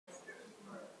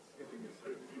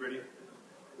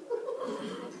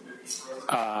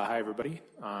Hi, everybody.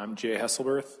 I'm Jay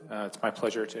Hesselberth. It's my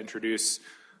pleasure to introduce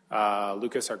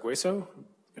Lucas Argueso,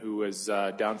 who is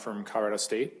down from Colorado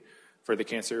State for the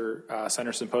Cancer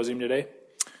Center Symposium today.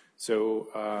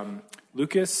 So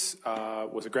Lucas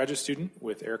was a graduate student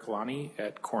with Eric Kalani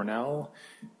at Cornell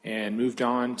and moved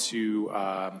on to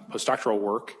postdoctoral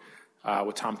work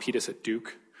with Tom Pettis at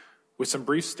Duke, with some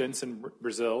brief stints in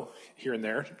Brazil here and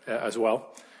there as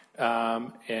well.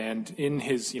 And in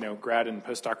his, grad and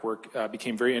postdoc work,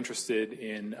 became very interested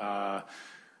in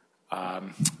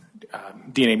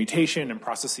DNA mutation and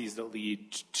processes that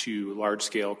lead to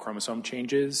large-scale chromosome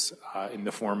changes in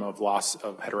the form of loss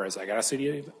of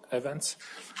heterozygosity events.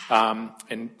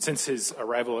 And since his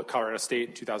arrival at Colorado State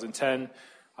in 2010,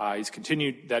 he's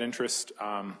continued that interest,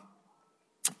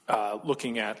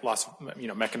 looking at loss,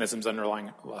 mechanisms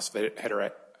underlying loss of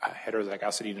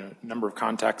heterozygosity in a number of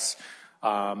contexts.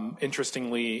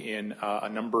 Interestingly, in a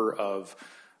number of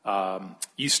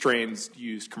yeast strains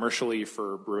used commercially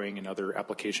for brewing and other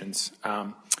applications.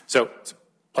 So it's a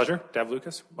pleasure to have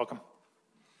Lucas. Welcome.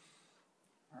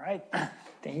 All right.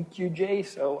 Thank you, Jay.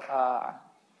 So,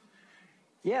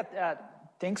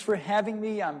 thanks for having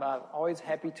me. I'm always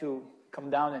happy to come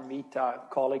down and meet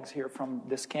colleagues here from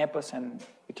this campus, and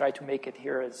we try to make it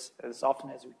here as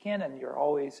often as we can, and you're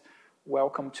always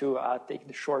welcome to take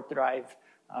the short drive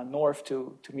north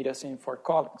to meet us in Fort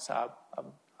Collins.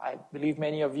 I believe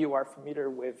many of you are familiar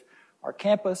with our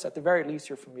campus. At the very least,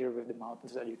 you're familiar with the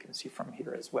mountains that you can see from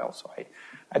here as well. So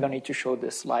I don't need to show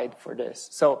this slide for this.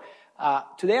 So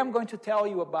today I'm going to tell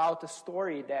you about a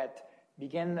story that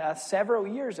began several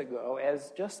years ago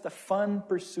as just a fun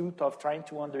pursuit of trying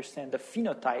to understand the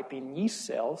phenotype in yeast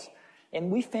cells.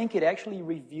 And we think it actually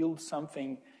revealed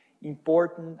something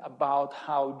important about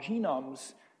how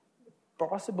genomes,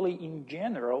 possibly in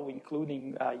general,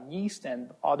 including yeast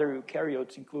and other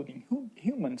eukaryotes, including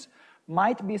humans,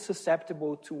 might be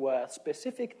susceptible to a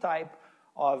specific type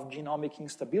of genomic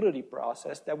instability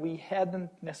process that we hadn't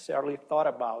necessarily thought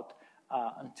about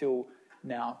until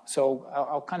now. So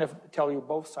I'll kind of tell you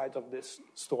both sides of this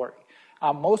story.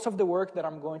 Most of the work that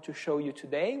I'm going to show you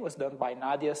today was done by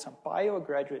Nadia Sampaio, a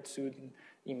graduate student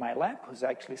in my lab, who's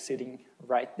actually sitting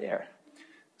right there.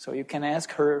 So you can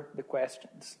ask her the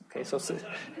questions. Okay, so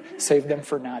save them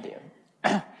for Nadia.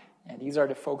 And these are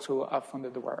the folks who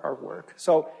funded our work.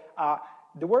 So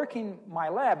the work in my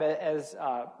lab, as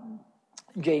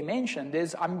Jay mentioned,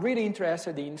 is I'm really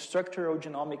interested in structural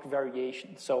genomic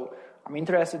variation. So I'm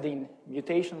interested in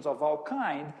mutations of all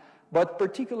kinds, but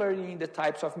particularly in the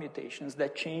types of mutations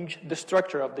that change the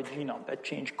structure of the genome, that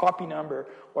change copy number,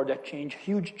 or that change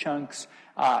huge chunks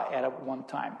at one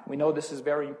time. We know this is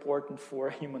very important for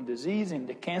human disease in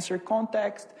the cancer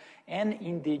context and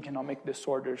in the genomic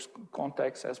disorders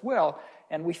context as well.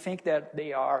 And we think that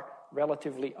they are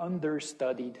relatively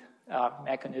understudied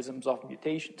mechanisms of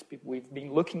mutations. We've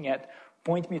been looking at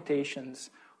point mutations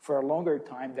for a longer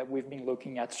time that we've been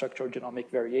looking at structural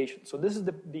genomic variation. So this is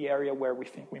the area where we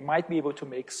think we might be able to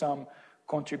make some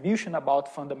contribution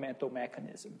about fundamental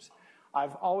mechanisms.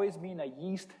 I've always been a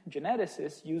yeast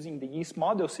geneticist using the yeast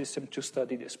model system to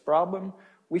study this problem.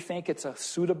 We think it's a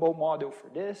suitable model for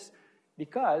this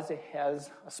because it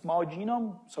has a small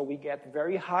genome, so we get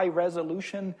very high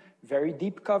resolution, very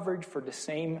deep coverage for the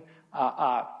same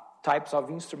types of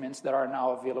instruments that are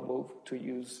now available to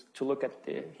use to look at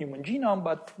the human genome,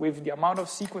 but with the amount of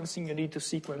sequencing you need to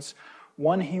sequence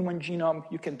one human genome,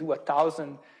 you can do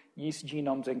 1,000 yeast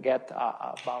genomes and get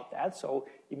about that. So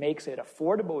it makes it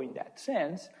affordable in that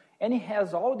sense. And it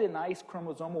has all the nice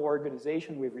chromosomal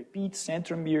organization with repeats,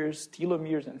 centromeres,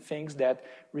 telomeres, and things that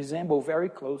resemble very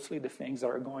closely the things that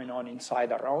are going on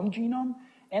inside our own genome.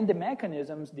 And the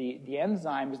mechanisms, the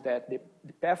enzymes, the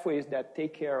pathways that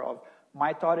take care of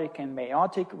mitotic and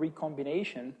meiotic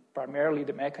recombination, primarily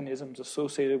the mechanisms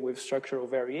associated with structural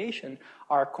variation,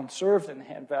 are conserved and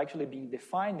have actually been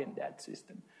defined in that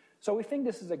system. So we think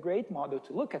this is a great model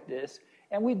to look at this,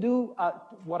 and we do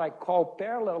what I call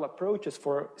parallel approaches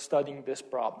for studying this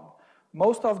problem.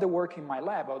 Most of the work in my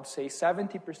lab, I would say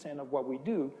 70% of what we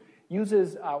do,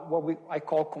 uses what I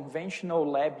call conventional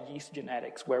lab yeast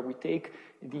genetics, where we take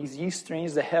these yeast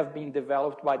strains that have been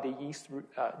developed by the yeast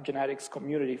genetics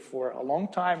community for a long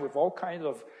time with all kinds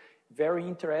of very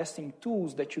interesting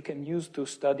tools that you can use to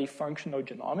study functional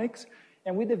genomics.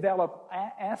 And we develop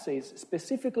assays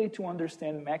specifically to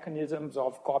understand mechanisms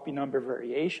of copy number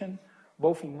variation,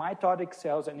 both in mitotic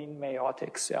cells and in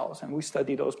meiotic cells. And we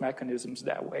study those mechanisms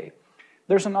that way.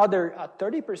 There's another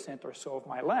 30% or so of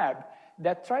my lab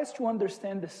that tries to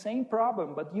understand the same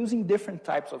problem, but using different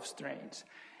types of strains.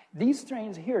 These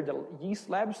strains here, the yeast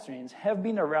lab strains, have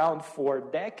been around for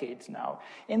decades now,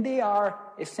 and they are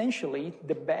essentially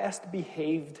the best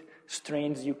behaved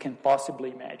strains you can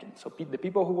possibly imagine. So the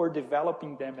people who were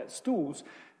developing them as tools,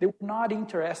 they were not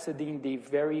interested in the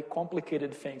very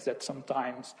complicated things that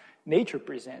sometimes nature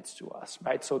presents to us,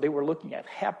 right? So they were looking at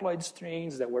haploid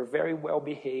strains that were very well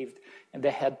behaved, and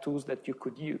they had tools that you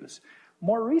could use.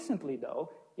 More recently, though,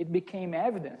 it became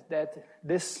evident that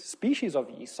this species of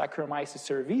yeast, Saccharomyces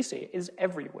cerevisiae, is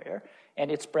everywhere, and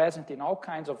it's present in all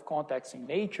kinds of contexts in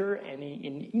nature and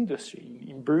in industry,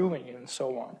 in brewing and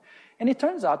so on. And it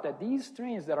turns out that these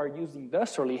strains that are used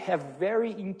industrially have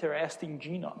very interesting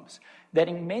genomes that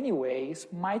in many ways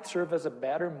might serve as a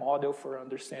better model for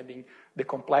understanding the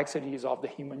complexities of the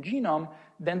human genome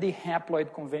than the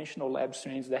haploid conventional lab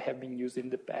strains that have been used in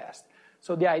the past.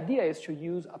 So the idea is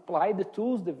to apply the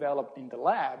tools developed in the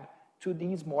lab to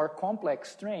these more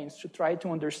complex strains to try to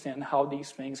understand how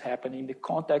these things happen in the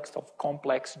context of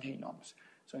complex genomes.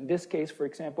 So in this case, for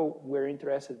example, we're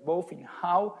interested both in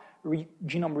how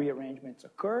genome rearrangements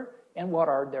occur and what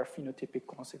are their phenotypic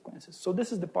consequences. So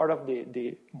this is the part of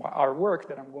our work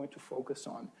that I'm going to focus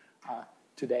on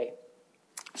today.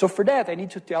 So for that, I need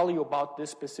to tell you about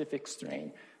this specific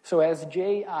strain. So as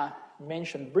Jay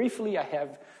mentioned briefly, I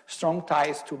have strong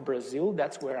ties to Brazil.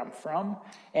 That's where I'm from.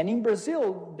 And in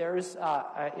Brazil, there's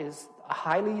a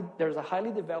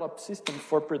highly developed system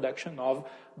for production of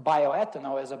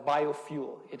bioethanol as a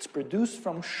biofuel. It's produced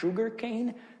from sugar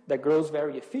cane that grows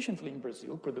very efficiently in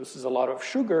Brazil, produces a lot of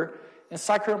sugar, and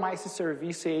Saccharomyces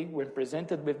cerevisiae, when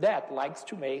presented with that, likes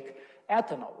to make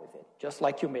ethanol with it, just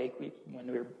like you make when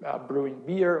we're brewing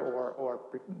beer or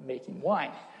making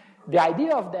wine. The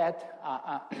idea of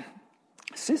that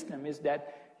system is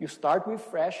that you start with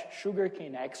fresh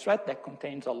sugarcane extract that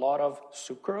contains a lot of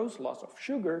sucrose, lots of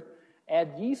sugar,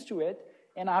 add yeast to it,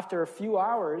 and after a few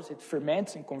hours, it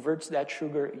ferments and converts that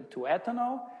sugar into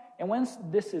ethanol. And once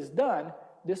this is done,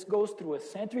 this goes through a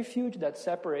centrifuge that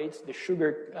separates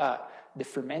the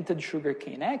fermented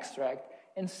sugarcane extract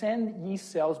and send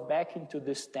yeast cells back into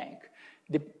this tank.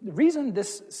 The reason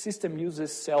this system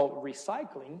uses cell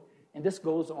recycling, and this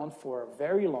goes on for a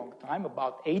very long time,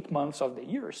 about 8 months of the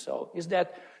year or so, is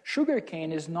that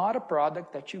sugarcane is not a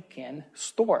product that you can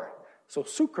store. So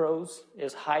sucrose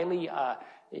is highly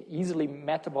easily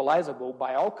metabolizable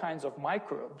by all kinds of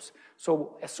microbes.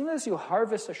 So as soon as you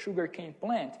harvest a sugarcane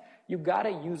plant, you gotta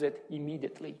use it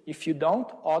immediately. If you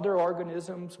don't, other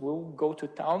organisms will go to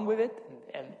town with it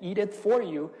and eat it for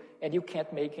you, and you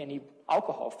can't make any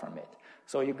alcohol from it.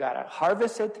 So you gotta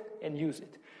harvest it and use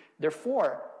it.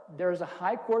 Therefore, there's a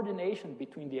high coordination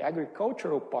between the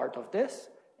agricultural part of this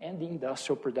and the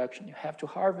industrial production. You have to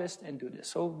harvest and do this.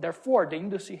 So therefore, the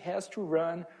industry has to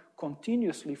run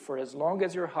continuously for as long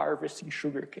as you're harvesting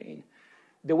sugarcane.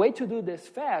 The way to do this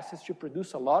fast is to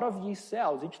produce a lot of yeast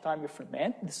cells. Each time you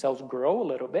ferment, the cells grow a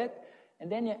little bit,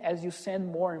 and then as you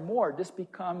send more and more, this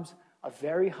becomes a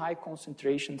very high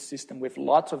concentration system with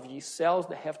lots of yeast cells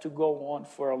that have to go on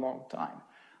for a long time.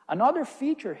 Another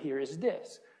feature here is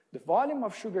this. The volume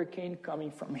of sugarcane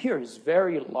coming from here is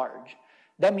very large.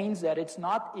 That means that it's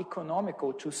not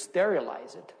economical to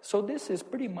sterilize it. So this is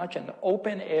pretty much an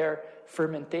open-air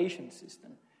fermentation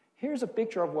system. Here's a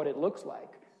picture of what it looks like.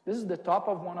 This is the top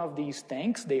of one of these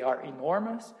tanks. They are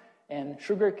enormous, and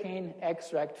sugarcane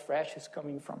extract fresh is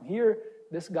coming from here.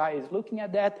 This guy is looking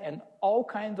at that, and all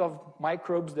kinds of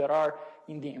microbes that are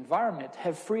in the environment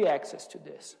have free access to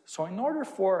this. So in order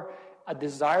for a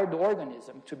desired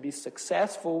organism to be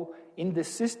successful in the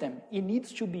system, it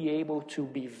needs to be able to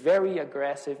be very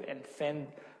aggressive and fend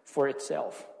for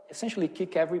itself, essentially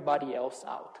kick everybody else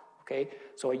out, okay?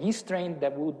 So a yeast strain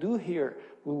that will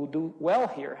do well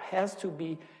here, has to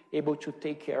be able to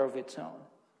take care of its own.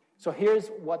 So here's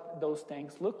what those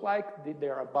tanks look like.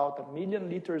 They're about 1 million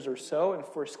liters or so, and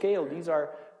for scale, these are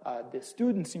the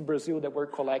students in Brazil that were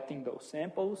collecting those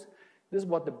samples. This is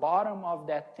what the bottom of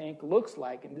that tank looks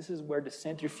like, and this is where the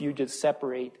centrifuges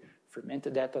separate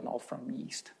fermented ethanol from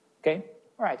yeast, okay?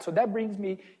 All right, so that brings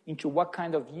me into what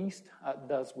kind of yeast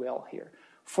does well here.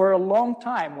 For a long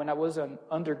time, when I was an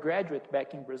undergraduate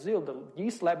back in Brazil, the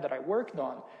yeast lab that I worked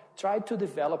on tried to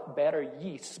develop better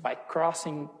yeasts by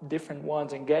crossing different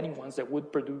ones and getting ones that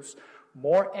would produce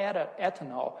more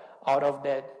ethanol out of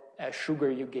that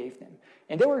sugar you gave them.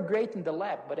 And they were great in the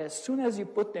lab, but as soon as you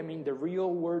put them in the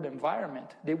real-world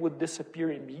environment, they would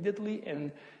disappear immediately,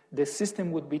 and the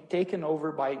system would be taken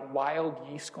over by wild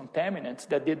yeast contaminants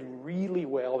that did really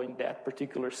well in that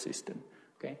particular system.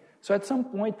 Okay? So at some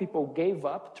point, people gave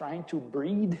up trying to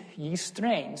breed yeast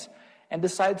strains and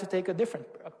decided to take a different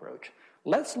approach.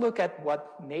 let's look at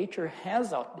what nature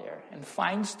has out there and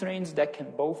find strains that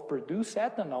can both produce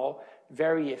ethanol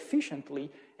very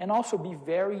efficiently and also be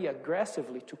very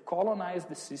aggressively to colonize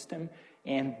the system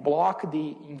and block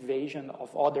the invasion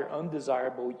of other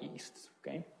undesirable yeasts,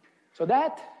 okay? So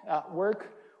that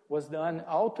work was done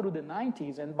all through the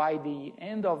 90s, and by the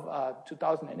end of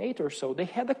 2008 or so, they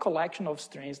had a collection of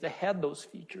strains that had those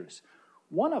features.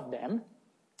 One of them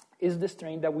is the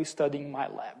strain that we study in my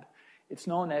lab. It's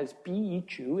known as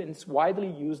PE2, and it's widely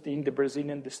used in the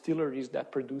Brazilian distilleries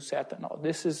that produce ethanol.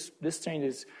 This strain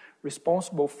is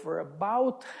responsible for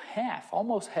about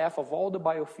almost half of all the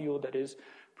biofuel that is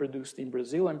produced in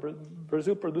Brazil, and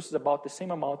Brazil produces about the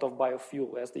same amount of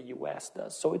biofuel as the US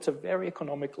does. So it's a very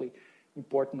economically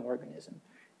important organism.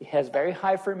 It has very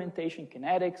high fermentation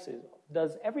kinetics. It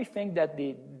does everything that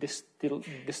the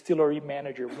distillery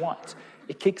manager wants.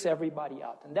 It kicks everybody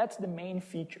out, and that's the main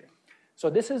feature. So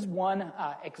this is one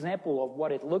example of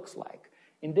what it looks like.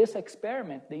 In this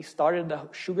experiment, they started the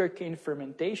sugarcane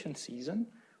fermentation season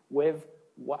with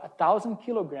 1,000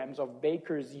 kilograms of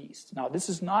baker's yeast. Now, this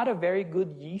is not a very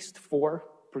good yeast for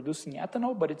producing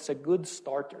ethanol, but it's a good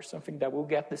starter, something that will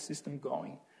get the system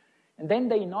going. And then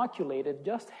they inoculated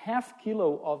just half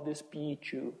kilo of this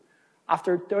PE2.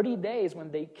 After 30 days,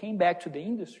 when they came back to the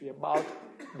industry, about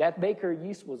that baker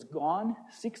yeast was gone.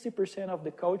 60% of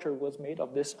the culture was made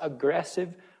of this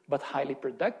aggressive but highly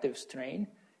productive strain,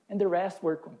 and the rest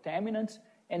were contaminants,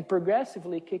 and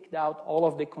progressively kicked out all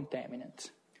of the contaminants.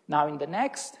 Now, in the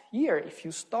next year, if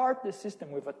you start the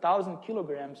system with 1,000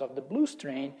 kilograms of the blue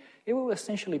strain, it will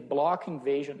essentially block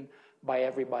invasion by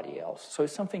everybody else. So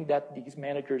it's something that these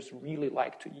managers really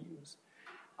like to use.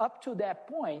 Up to that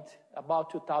point, about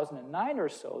 2009 or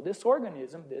so, this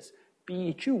organism, this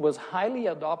PE2, was highly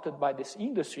adopted by this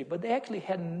industry, but they actually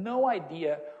had no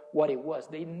idea what it was.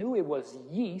 They knew it was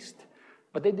yeast,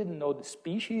 but they didn't know the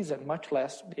species and much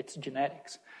less its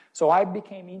genetics. So I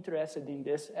became interested in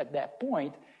this at that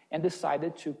point and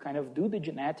decided to kind of do the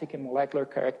genetic and molecular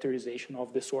characterization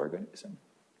of this organism.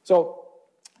 So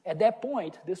at that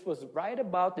point, this was right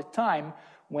about the time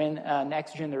when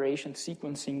next generation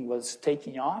sequencing was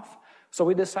taking off. So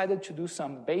we decided to do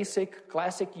some basic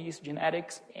classic yeast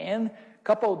genetics and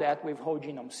couple that with whole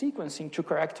genome sequencing to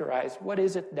characterize what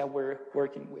is it that we're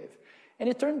working with. And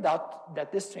it turned out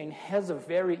that this strain has a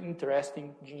very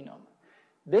interesting genome.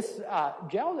 This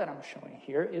gel that I'm showing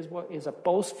here is a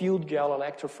post-field gel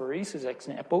electrophoresis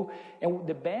example, and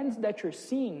the bands that you're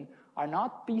seeing are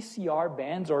not PCR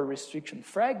bands or restriction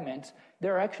fragments.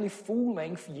 They're actually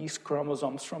full-length yeast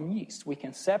chromosomes from yeast. We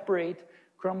can separate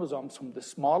chromosomes from the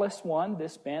smallest one,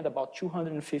 this band about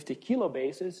 250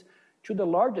 kilobases, to the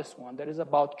largest one that is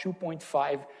about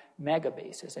 2.5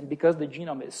 megabases. And because the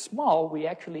genome is small, we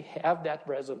actually have that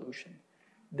resolution.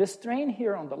 The strain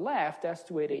here on the left,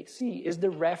 S288C, is the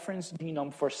reference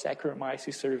genome for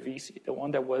Saccharomyces cerevisiae, the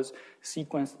one that was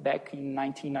sequenced back in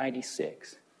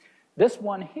 1996. This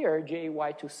one here,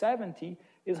 JY270,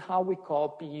 is how we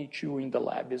call PE2 in the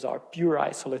lab, is our pure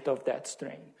isolate of that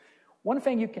strain. One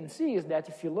thing you can see is that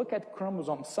if you look at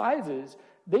chromosome sizes,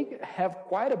 they have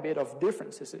quite a bit of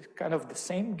differences. It's kind of the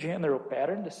same general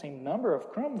pattern, the same number of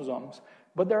chromosomes,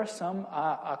 but there are some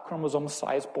chromosome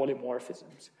size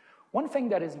polymorphisms. One thing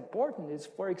that is important is,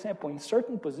 for example, in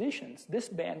certain positions, this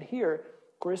band here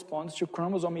corresponds to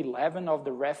chromosome 11 of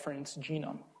the reference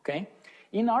genome, okay?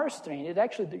 In our strain,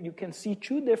 you can see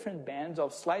two different bands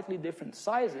of slightly different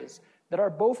sizes that are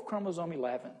both chromosome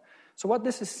 11. So what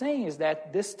this is saying is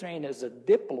that this strain is a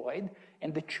diploid,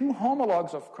 and the two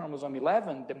homologs of chromosome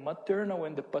 11, the maternal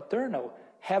and the paternal,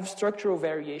 have structural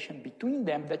variation between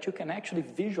them that you can actually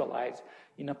visualize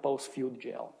in a post-field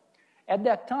gel. At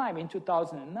that time, in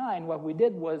 2009, what we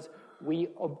did was we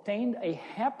obtained a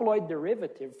haploid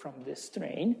derivative from this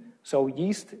strain. So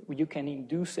yeast, you can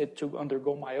induce it to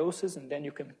undergo meiosis, and then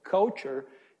you can culture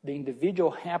the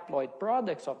individual haploid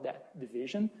products of that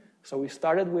division. So we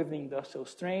started with the industrial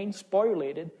strain,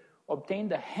 sporulated,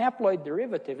 obtained the haploid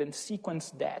derivative, and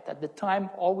sequenced that. At the time,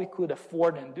 all we could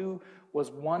afford and do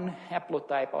was one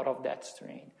haplotype out of that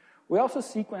strain. We also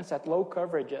sequenced at low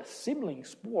coverage a sibling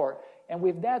spore, and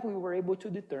with that, we were able to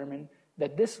determine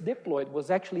that this diploid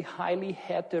was actually highly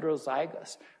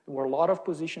heterozygous. There were a lot of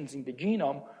positions in the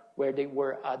genome where they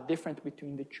were different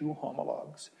between the two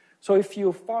homologs. So if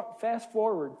you fast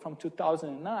forward from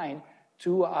 2009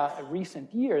 to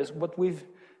recent years, what we've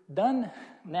done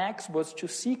next was to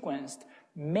sequence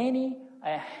many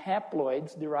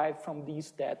haploids derived from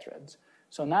these tetrads.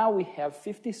 So now we have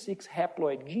 56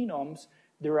 haploid genomes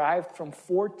derived from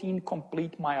 14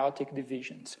 complete meiotic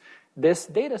divisions. This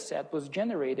data set was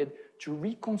generated to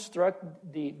reconstruct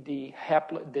the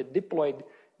diploid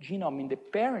genome in the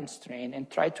parent strain and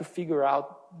try to figure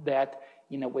out that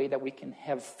in a way that we can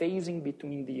have phasing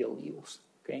between the alleles,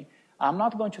 okay? I'm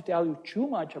not going to tell you too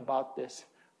much about this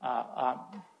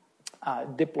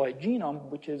diploid genome,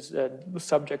 which is the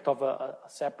subject of a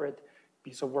separate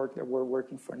piece of work that we're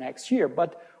working for next year.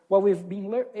 But what we've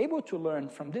been able to learn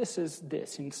from this is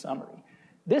this, in summary.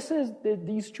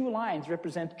 These two lines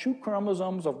represent two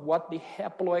chromosomes of what the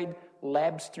haploid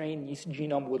lab strain yeast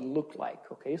genome would look like,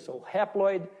 okay? So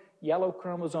haploid, yellow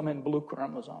chromosome, and blue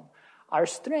chromosome. Our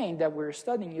strain that we're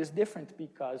studying is different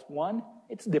because, one,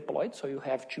 it's diploid, so you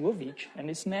have two of each, and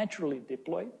it's naturally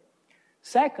diploid.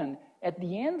 Second, at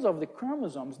the ends of the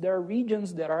chromosomes, there are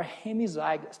regions that are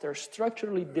hemizygous. They're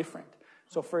structurally different.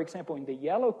 So, for example, in the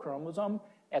yellow chromosome,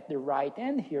 at the right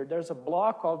end here, there's a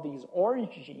block of these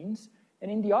orange genes, and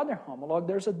in the other homolog,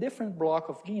 there's a different block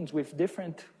of genes with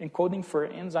different encoding for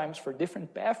enzymes for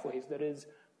different pathways that is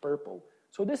purple.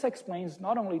 So this explains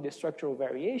not only the structural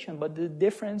variation, but the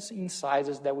difference in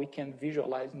sizes that we can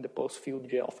visualize in the post-field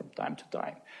gel from time to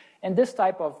time. And this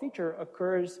type of feature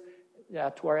occurs,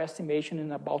 to our estimation,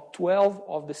 in about 12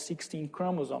 of the 16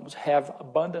 chromosomes have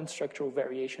abundant structural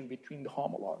variation between the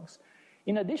homologs.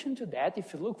 In addition to that,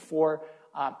 if you look for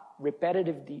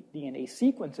repetitive DNA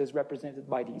sequences represented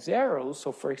by these arrows,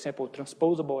 so for example,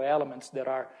 transposable elements that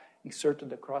are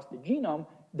inserted across the genome,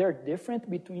 they're different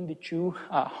between the two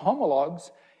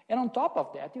homologs. And on top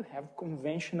of that, you have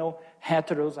conventional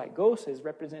heterozygoses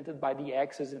represented by the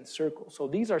X's and circles. So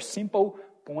these are simple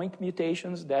point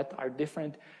mutations that are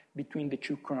different between the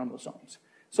two chromosomes.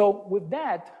 So with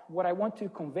that, what I want to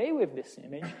convey with this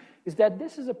image is that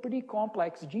this is a pretty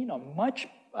complex genome, much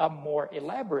more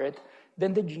elaborate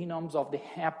than the genomes of the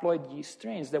haploid yeast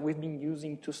strains that we've been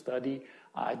using to study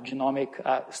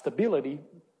genomic stability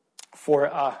for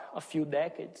a few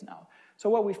decades now. So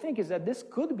what we think is that this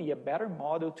could be a better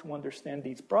model to understand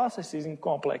these processes in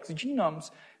complex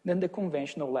genomes than the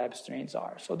conventional lab strains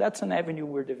are. So that's an avenue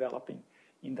we're developing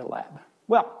in the lab.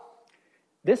 Well,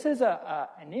 this is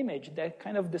an image that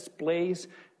kind of displays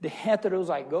the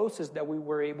heterozygosis that we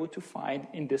were able to find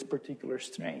in this particular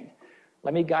strain.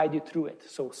 Let me guide you through it.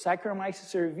 So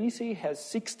Saccharomyces cerevisiae has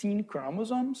 16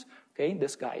 chromosomes. Okay,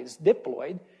 this guy is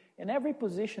diploid. And every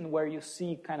position where you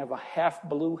see kind of a half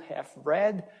blue, half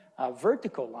red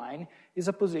vertical line is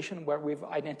a position where we've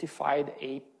identified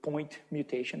a point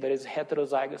mutation that is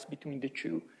heterozygous between the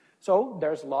two. So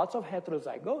there's lots of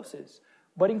heterozygosis.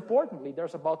 But importantly,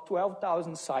 there's about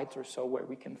 12,000 sites or so where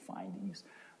we can find these.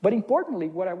 But importantly,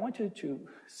 what I want you to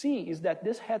see is that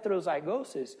this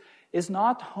heterozygosis is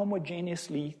not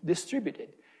homogeneously distributed.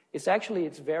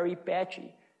 It's very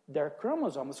patchy. There are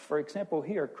chromosomes, for example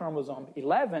here, chromosome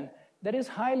 11, that is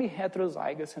highly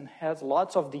heterozygous and has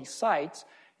lots of these sites.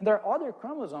 And there are other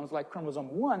chromosomes, like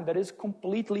chromosome 1, that is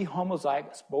completely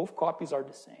homozygous. Both copies are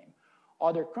the same.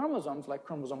 Other chromosomes, like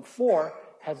chromosome 4,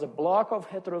 has a block of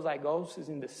heterozygosis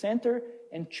in the center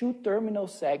and two terminal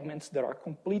segments that are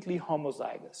completely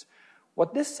homozygous.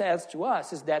 What this says to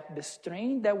us is that the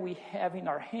strain that we have in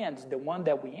our hands, the one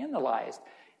that we analyzed,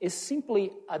 is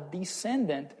simply a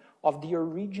descendant of the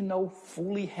original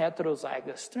fully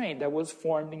heterozygous strain that was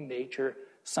formed in nature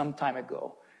some time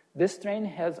ago. This strain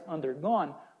has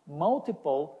undergone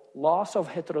multiple loss of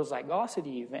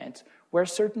heterozygosity events where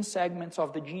certain segments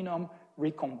of the genome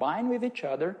recombine with each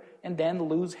other and then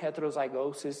lose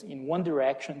heterozygosis in one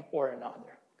direction or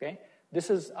another. Okay? This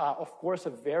is, of course, a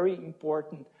very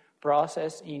important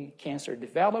process in cancer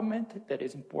development that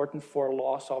is important for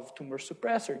loss of tumor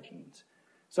suppressor genes.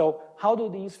 So how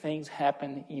do these things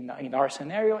happen in our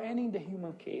scenario and in the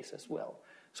human case as well?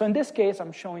 So in this case,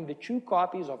 I'm showing the two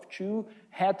copies of two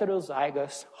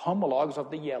heterozygous homologs of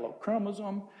the yellow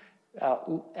chromosome.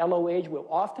 LOH will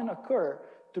often occur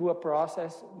through a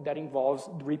process that involves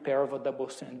the repair of a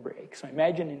double-strand break. So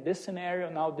imagine in this scenario,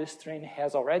 now this strain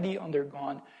has already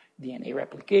undergone DNA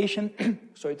replication,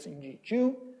 so it's in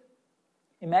G2.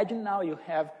 Imagine now you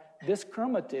have this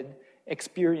chromatid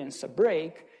experience a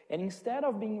break, and instead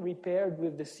of being repaired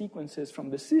with the sequences from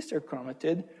the sister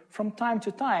chromatid, from time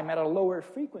to time at a lower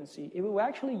frequency, it will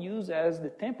actually use as the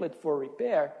template for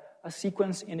repair a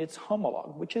sequence in its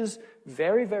homolog, which is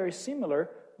very, very similar,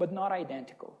 but not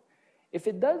identical. If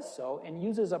it does so and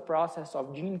uses a process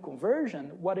of gene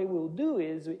conversion, what it will do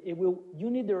is it will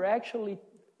unidirectionally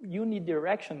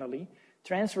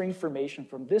transfer information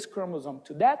from this chromosome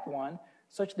to that one,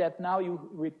 such that now you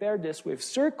repair this with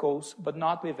circles, but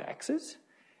not with X's.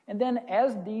 And then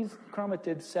as these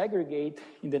chromatids segregate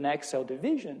in the next cell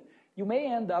division, you may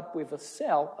end up with a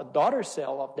cell, a daughter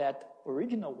cell of that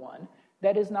original one,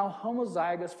 that is now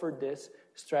homozygous for this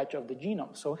stretch of the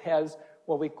genome. So it has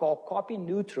what we call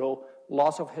copy-neutral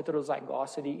loss of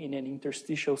heterozygosity in an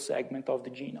interstitial segment of the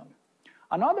genome.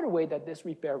 Another way that this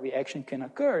repair reaction can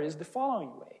occur is the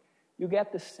following way. You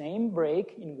get the same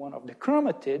break in one of the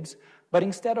chromatids, but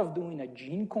instead of doing a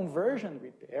gene conversion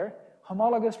repair,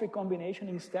 homologous recombination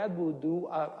instead will do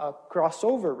a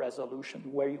crossover resolution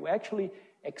where you actually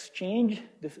exchange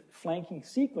the flanking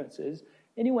sequences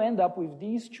and you end up with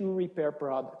these two repair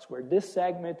products where this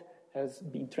segment has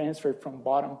been transferred from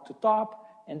bottom to top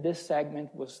and this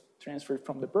segment was transferred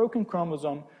from the broken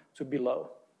chromosome to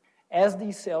below. As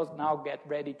these cells now get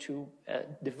ready to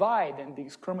divide and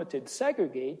these chromatids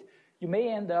segregate, you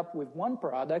may end up with one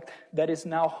product that is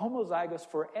now homozygous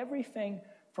for everything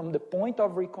from the point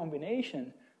of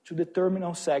recombination to the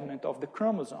terminal segment of the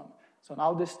chromosome. So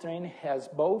now this strain has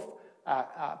both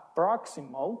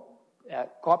proximal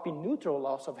copy-neutral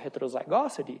loss of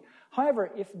heterozygosity.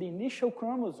 However, if the initial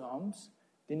chromosomes,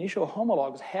 the initial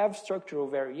homologs have structural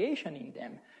variation in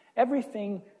them,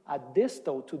 everything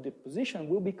distal to the position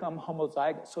will become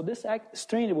homozygous. So this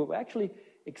strain will actually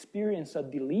experience a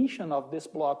deletion of this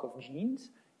block of genes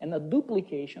and a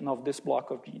duplication of this block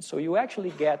of genes. So you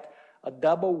actually get a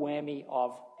double whammy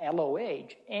of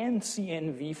LOH and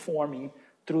CNV forming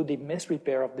through the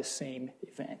misrepair of the same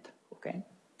event, okay?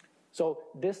 So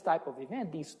this type of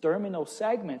event, these terminal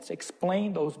segments,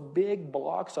 explain those big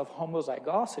blocks of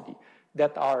homozygosity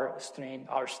that our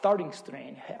starting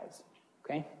strain has,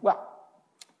 okay? Well,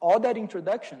 all that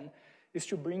introduction is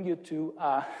to bring you to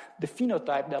the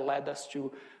phenotype that led us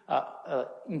to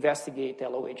investigate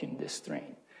LOH in this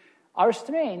strain. Our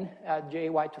strain,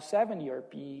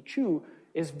 JY27ERP2,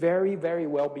 is very, very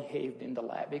well behaved in the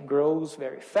lab. It grows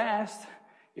very fast.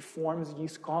 It forms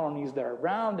yeast colonies that are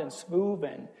round and smooth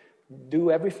and do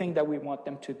everything that we want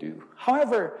them to do.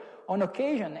 However, on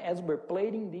occasion, as we're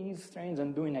plating these strains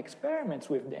and doing experiments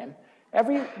with them,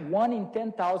 every 1 in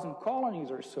 10,000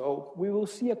 colonies or so, we will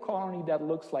see a colony that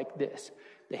looks like this.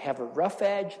 They have a rough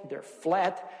edge, they're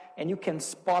flat, and you can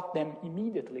spot them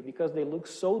immediately because they look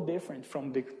so different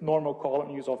from the normal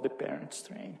colonies of the parent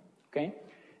strain, okay?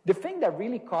 The thing that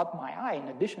really caught my eye, in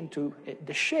addition to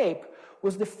the shape,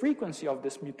 was the frequency of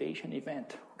this mutation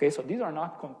event, okay? So these are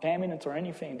not contaminants or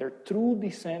anything. They're true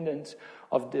descendants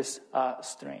of this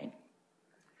strain.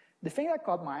 The thing that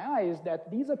caught my eye is that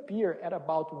these appear at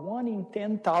about 1 in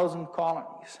 10,000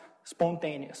 colonies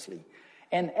spontaneously.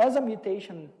 And as a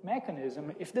mutation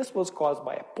mechanism, if this was caused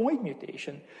by a point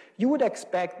mutation, you would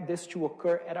expect this to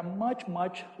occur at a much,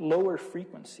 much lower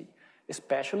frequency,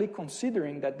 especially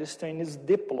considering that this strain is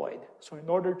diploid. So in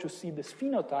order to see this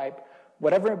phenotype,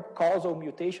 whatever causal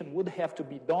mutation would have to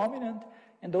be dominant,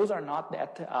 and those are not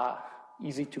that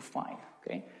easy to find,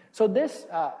 okay? So this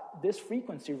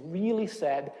frequency really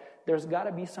said there's got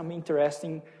to be some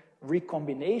interesting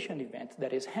recombination event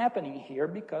that is happening here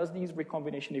because these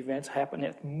recombination events happen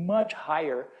at much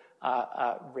higher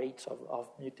rates of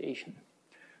mutation.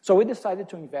 So we decided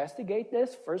to investigate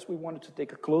this. First, we wanted to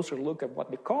take a closer look at what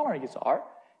the colonies are,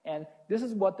 and this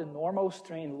is what the normal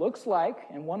strain looks like,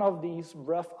 and one of these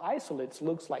rough isolates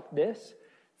looks like this.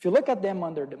 If you look at them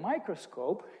under the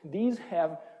microscope, these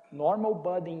have normal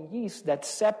budding yeast that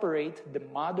separate the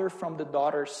mother from the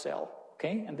daughter cell,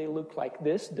 okay? And they look like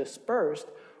this, dispersed,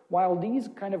 while these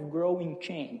kind of grow in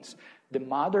chains. The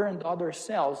mother and daughter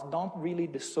cells don't really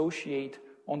dissociate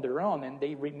on their own, and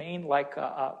they remain like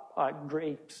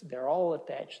grapes. They're all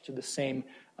attached to the same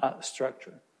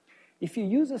structure. If you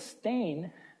use a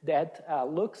stain that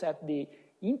looks at the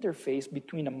interface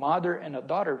between a mother and a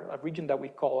daughter, a region that we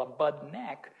call a bud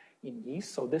neck in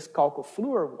yeast, so this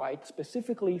chalcofluor white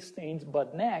specifically stains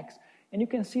bud necks, and you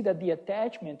can see that the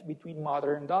attachment between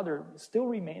mother and daughter still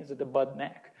remains at the bud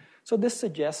neck. So this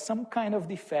suggests some kind of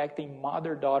defect in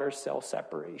mother-daughter cell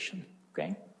separation,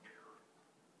 okay?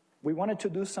 We wanted to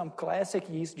do some classic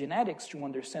yeast genetics to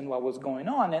understand what was going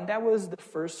on, and that was the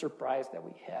first surprise that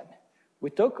we had.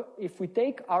 If we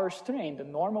take our strain, the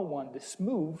normal one, the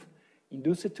smooth,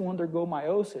 induce it to undergo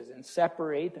meiosis and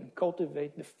separate and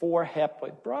cultivate the 4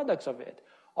 haploid products of it,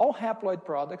 all haploid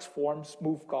products form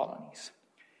smooth colonies.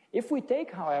 If we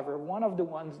take, however, one of the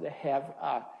ones that have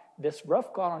this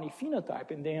rough colony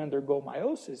phenotype and they undergo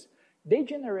meiosis, they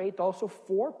generate also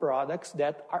 4 products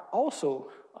that are also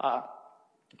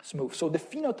smooth. So the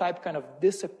phenotype kind of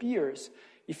disappears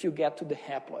if you get to the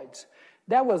haploids.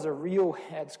 That was a real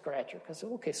head scratcher because,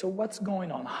 okay, so what's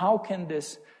going on? How can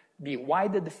this be? Why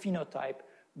did the phenotype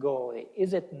go away?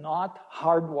 Is it not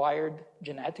hardwired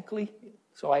genetically?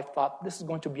 So I thought this is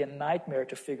going to be a nightmare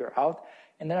to figure out,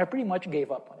 and then I pretty much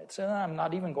gave up on it. So I'm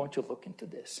not even going to look into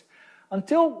this.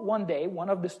 Until one day, one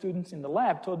of the students in the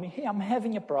lab told me, hey, I'm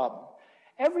having a problem.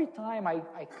 Every time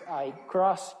I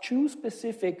cross two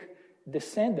specific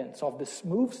descendants of the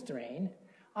smooth strain,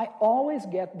 I always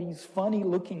get these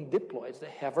funny-looking diploids that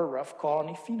have a rough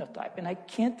colony phenotype. And I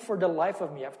can't for the life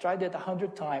of me, I've tried it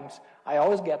 100 times, I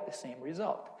always get the same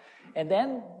result. And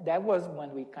then that was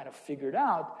when we kind of figured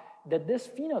out that this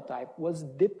phenotype was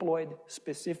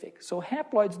diploid-specific. So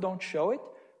haploids don't show it,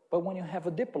 but when you have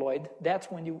a diploid, that's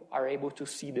when you are able to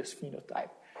see this phenotype.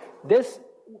 This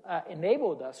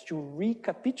enabled us to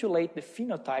recapitulate the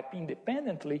phenotype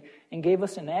independently and gave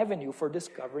us an avenue for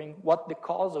discovering what the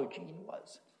causal gene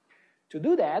was. To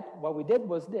do that, what we did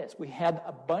was this. We had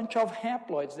a bunch of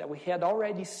haploids that we had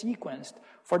already sequenced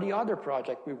for the other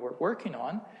project we were working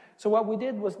on. So what we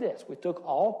did was this. We took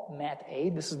all MAT-A,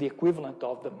 this is the equivalent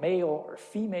of the male or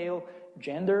female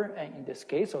gender in this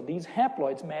case. So these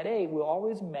haploids, MAT-A, will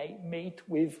always mate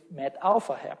with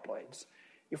MAT-alpha haploids.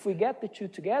 If we get the two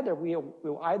together,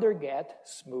 we'll either get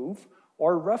smooth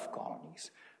or rough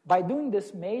colonies. By doing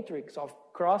this matrix of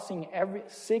crossing every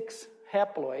 6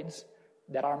 haploids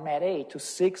that are MAT-A to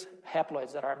 6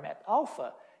 haploids that are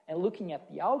MAT-alpha, and looking at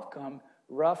the outcome,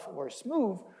 rough or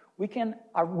smooth,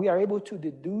 we are able to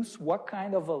deduce what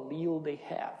kind of allele they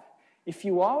have. If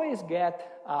you always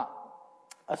get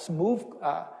a smooth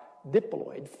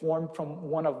diploid formed from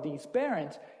one of these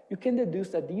parents, you can deduce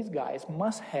that these guys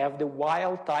must have the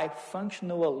wild-type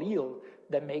functional allele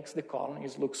that makes the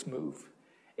colonies look smooth.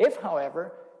 If,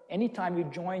 however, anytime you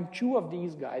join 2 of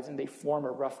these guys and they form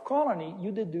a rough colony,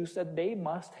 you deduce that they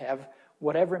must have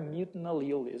whatever mutant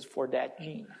allele is for that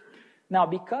gene. Now,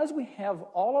 because we have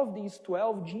all of these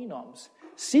 12 genomes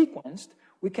sequenced,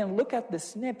 we can look at the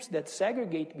SNPs that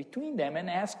segregate between them and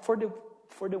ask for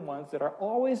the ones that are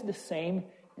always the same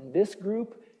in this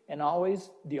group and always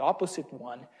the opposite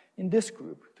one in this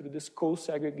group through this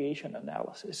co-segregation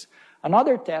analysis.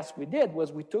 Another test we did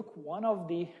was we took one of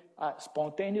the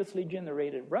spontaneously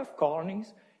generated rough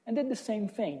colonies and did the same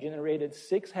thing, generated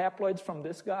 6 haploids from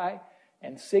this guy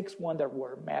and 6 ones that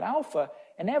were MAT-alpha,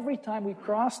 and every time we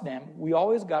crossed them, we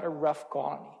always got a rough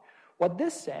colony. What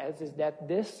this says is that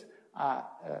this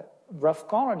rough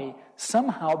colony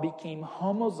somehow became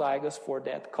homozygous for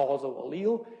that causal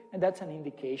allele, and that's an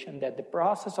indication that the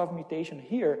process of mutation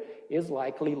here is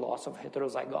likely loss of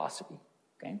heterozygosity.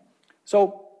 Okay?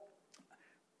 So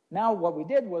now what we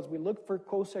did was we looked for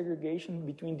co-segregation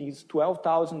between these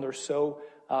 12,000 or so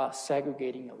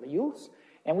segregating alleles,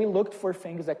 and we looked for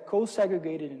things that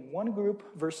co-segregated in one group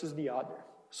versus the other.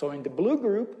 So in the blue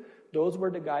group, those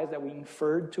were the guys that we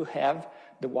inferred to have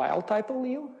the wild-type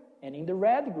allele, and in the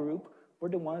red group were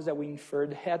the ones that we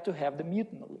inferred had to have the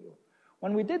mutant allele.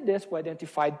 When we did this, we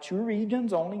identified 2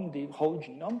 regions only in the whole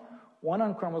genome, one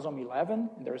on chromosome 11,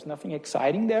 and there's nothing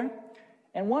exciting there,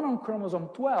 and one on chromosome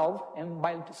 12, and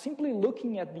by simply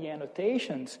looking at the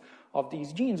annotations of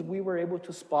these genes, we were able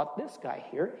to spot this guy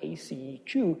here,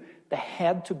 ACE2, that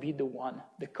had to be the one,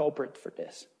 the culprit for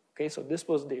this. Okay, so this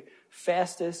was the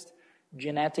fastest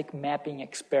genetic mapping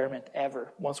experiment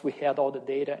ever, once we had all the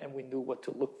data and we knew what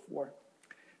to look for.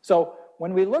 So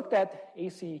when we looked at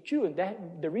ACE2,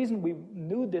 and the reason we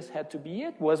knew this had to be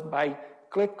it was by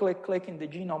click in the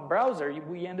genome browser,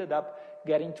 we ended up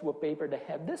getting to a paper that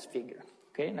had this figure.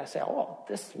 Okay, and I said, oh,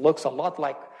 this looks a lot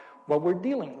like what we're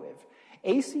dealing with.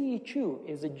 ACE2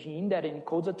 is a gene that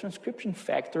encodes a transcription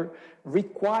factor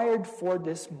required for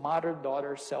this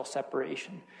mother-daughter cell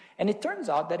separation. And it turns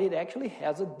out that it actually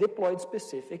has a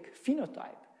diploid-specific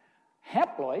phenotype.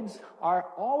 Haploids are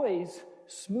always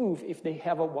smooth if they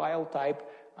have a wild-type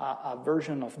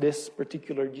version of this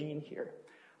particular gene here.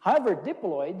 However,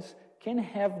 diploids can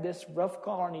have this rough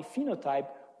colony phenotype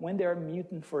when they are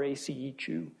mutant for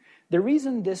ACE2. The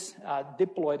reason this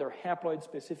diploid or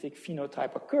haploid-specific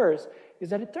phenotype occurs is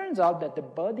that it turns out that the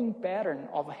budding pattern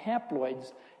of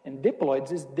haploids and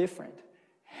diploids is different.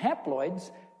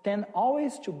 Haploids tend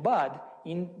always to bud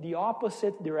in the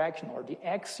opposite direction, or the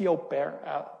axial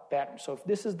pattern. So if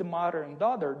this is the mother and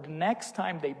daughter, the next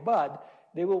time they bud,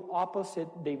 they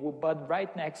will bud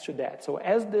right next to that. So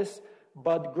as this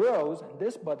bud grows, and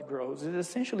this bud grows, it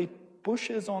essentially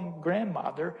pushes on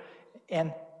grandmother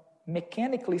and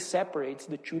mechanically separates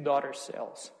the 2 daughter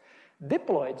cells.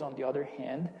 Diploids, on the other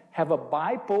hand, have a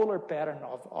bipolar pattern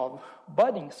of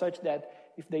budding such that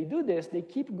if they do this, they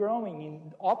keep growing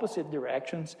in opposite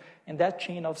directions, and that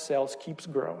chain of cells keeps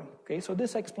growing. Okay, so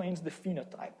this explains the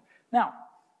phenotype. Now,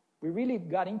 we really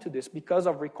got into this because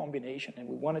of recombination, and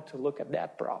we wanted to look at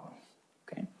that problem.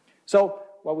 Okay, so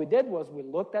what we did was we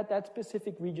looked at that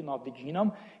specific region of the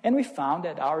genome, and we found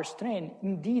that our strain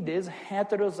indeed is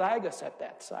heterozygous at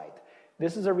that site.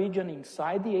 This is a region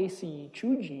inside the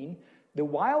ACE2 gene. The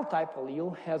wild-type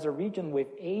allele has a region with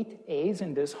 8 A's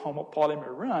in this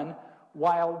homopolymer run,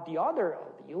 while the other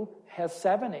allele has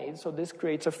 7 A's, so this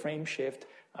creates a frame shift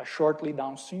shortly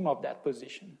downstream of that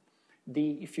position.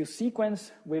 If you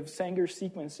sequence with Sanger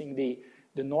sequencing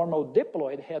the normal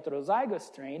diploid heterozygous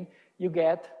strain, you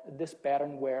get this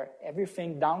pattern where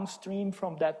everything downstream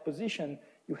from that position,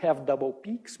 you have double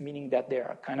peaks, meaning that they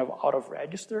are kind of out of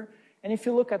register. And if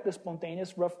you look at the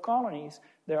spontaneous rough colonies,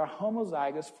 they are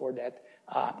homozygous for that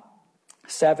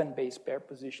 7 base pair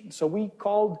position. So we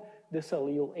called this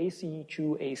allele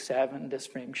ACE2A7, this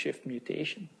frame shift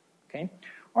mutation. Okay?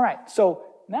 All right, so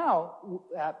now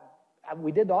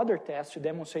we did other tests to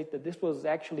demonstrate that this was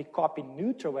actually copy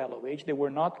neutral LOH. They were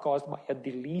not caused by a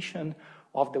deletion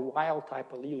of the wild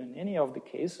type allele in any of the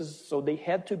cases, so they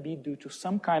had to be due to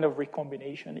some kind of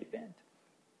recombination event.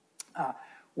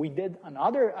 We did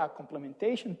another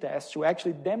complementation test to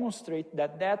actually demonstrate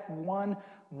that that 1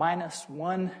 -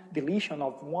 1 deletion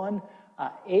of one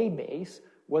A base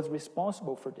was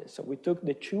responsible for this. So we took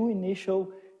the 2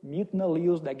 initial mutant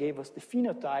alleles that gave us the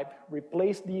phenotype,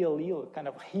 replaced the allele, kind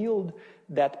of healed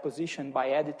that position by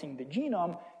editing the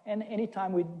genome, and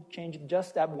anytime we changed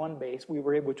just that one base, we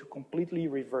were able to completely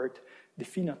revert the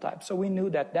phenotype. So we knew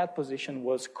that that position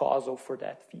was causal for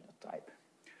that phenotype.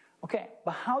 Okay,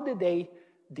 but how did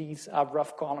these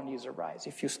rough colonies arise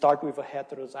if you start with a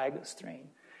heterozygous strain?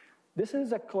 This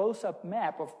is a close-up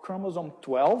map of chromosome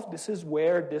 12. This is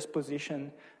where this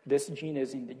position, this gene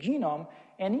is in the genome.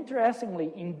 And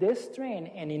interestingly, in this strain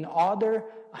and in other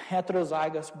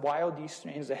heterozygous wild yeast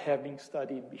strains that have been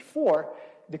studied before,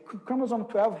 the chromosome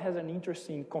 12 has an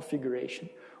interesting configuration.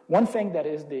 One thing that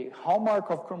is the hallmark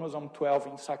of chromosome 12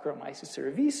 in Saccharomyces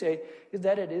cerevisiae is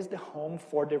that it is the home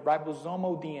for the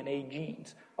ribosomal DNA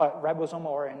genes,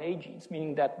 ribosomal RNA genes,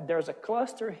 meaning that there's a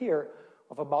cluster here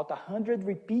of about 100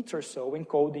 repeats or so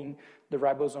encoding the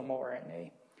ribosomal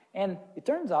RNA. And it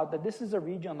turns out that this is a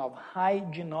region of high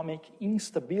genomic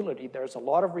instability. There's a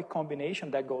lot of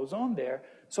recombination that goes on there.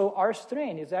 So our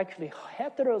strain is actually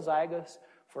heterozygous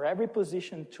for every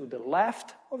position to the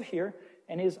left of here,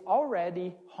 and is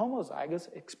already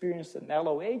homozygous, experienced an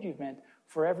LOH event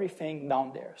for everything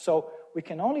down there. So we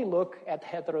can only look at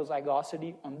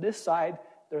heterozygosity on this side.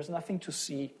 There's nothing to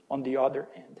see on the other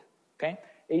end, okay?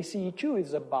 ACE2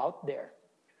 is about there.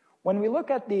 When we look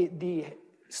at the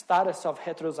status of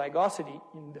heterozygosity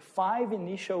in the 5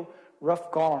 initial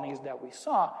rough colonies that we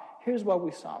saw, here's what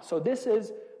we saw. So this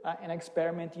is an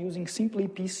experiment using simply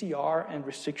PCR and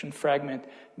restriction fragment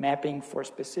mapping for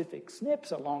specific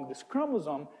SNPs along this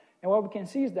chromosome. And what we can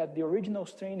see is that the original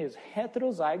strain is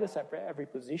heterozygous at every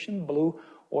position, blue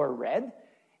or red.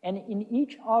 And in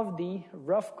each of the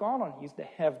rough colonies that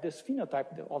have this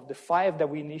phenotype of the 5 that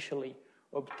we initially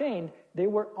obtained, they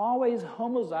were always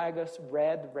homozygous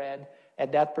red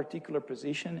at that particular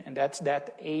position, and that's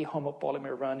that A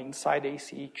homopolymer run inside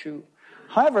ACE2.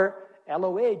 However,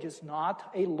 LOH is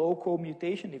not a local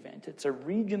mutation event. It's a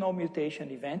regional mutation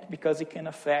event because it can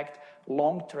affect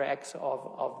long tracks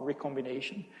of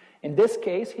recombination. In this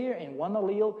case here, in one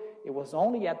allele, it was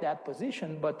only at that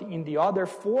position, but in the other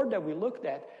 4 that we looked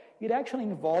at, it actually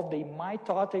involved a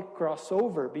mitotic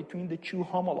crossover between the 2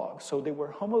 homologs. So they were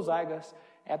homozygous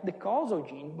at the causal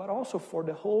gene, but also for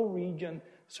the whole region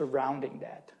surrounding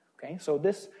that. Okay, so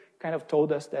this kind of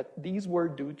told us that these were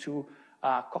due to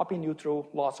copy-neutral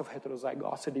loss of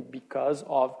heterozygosity because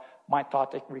of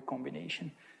mitotic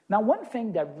recombination. Now, one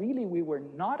thing that really we were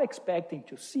not expecting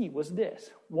to see was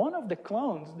this. One of the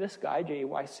clones, this guy,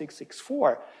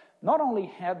 JY664, not only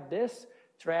had this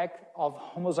track of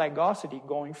homozygosity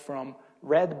going from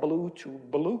red-blue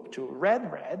to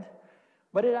red-red,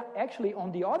 but it actually,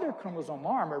 on the other chromosome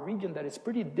arm, a region that is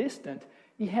pretty distant,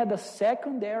 it had a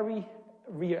secondary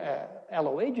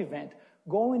LOH event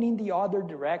going in the other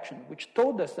direction, which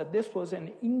told us that this was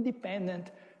an independent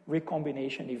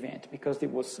recombination event because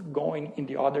it was going in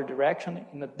the other direction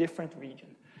in a different region.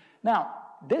 Now,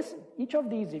 each of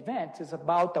these events is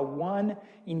about a 1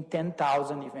 in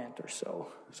 10,000 event or so.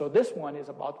 So this one is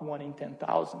about 1 in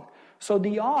 10,000. So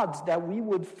the odds that we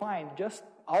would find just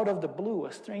out of the blue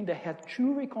a strain that had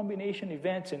 2 recombination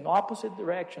events in opposite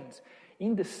directions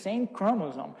in the same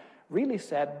chromosome really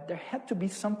said there had to be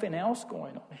something else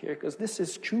going on here because this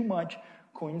is too much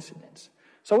coincidence.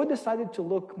 So we decided to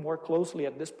look more closely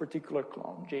at this particular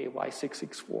clone,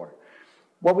 JY664.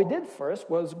 What we did first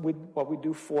was what we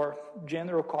do for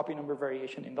general copy number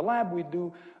variation in the lab, we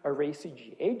do array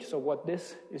CGH. So what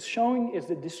this is showing is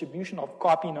the distribution of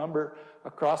copy number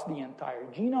across the entire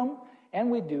genome,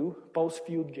 and we do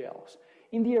post-field gels.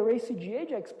 In the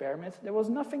array-CGH experiments, there was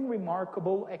nothing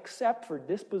remarkable except for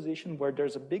this position where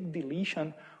there's a big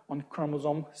deletion on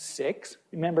chromosome 6.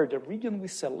 Remember, the region we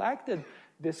selected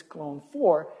this clone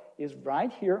for is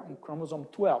right here on chromosome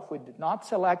 12. We did not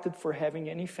select it for having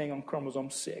anything on chromosome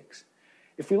 6.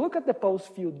 If we look at the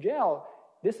post-field gel,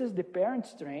 this is the parent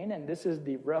strain and this is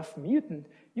the rough mutant.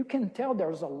 You can tell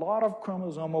there's a lot of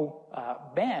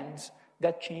chromosomal bands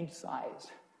that change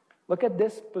size. Look at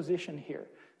this position here.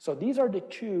 So these are the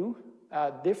two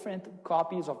different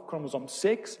copies of chromosome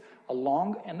 6, a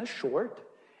long and a short.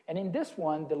 And in this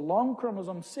one, the long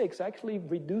chromosome 6 actually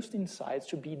reduced in size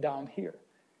to be down here.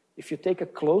 If you take a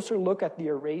closer look at the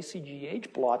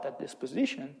array-CGH plot at this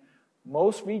position,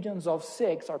 most regions of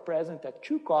 6 are present at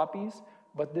 2 copies,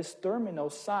 but this terminal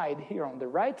side here on the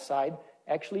right side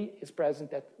actually is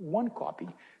present at 1 copy,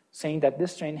 saying that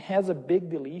this strain has a big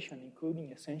deletion,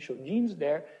 including essential genes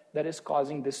there, that is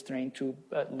causing this strain to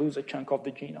lose a chunk of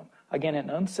the genome. Again, an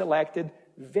unselected,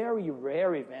 very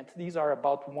rare event. These are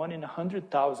about 1 in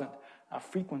 100,000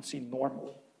 frequency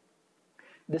normally.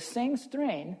 The same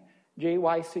strain,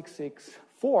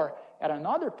 JY664, at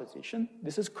another position,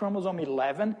 this is chromosome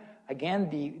 11. Again,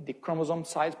 the chromosome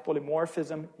size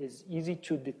polymorphism is easy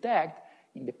to detect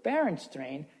in the parent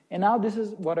strain, and now this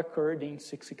is what occurred in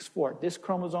 664. This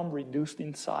chromosome reduced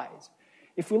in size.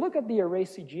 If we look at the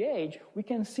array-CGH, we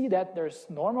can see that there's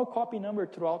normal copy number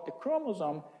throughout the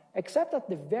chromosome, except at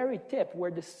the very tip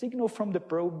where the signal from the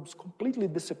probes completely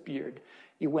disappeared.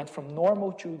 It went from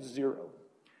normal to 0.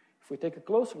 If we take a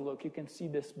closer look, you can see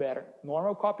this better.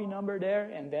 Normal copy number there,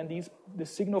 and then the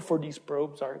signal for these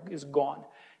probes is gone,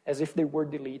 as if they were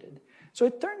deleted. So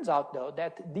it turns out, though,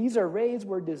 that these arrays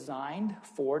were designed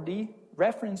for the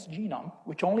reference genome,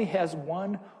 which only has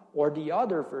one or the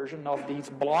other version of these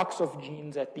blocks of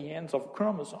genes at the ends of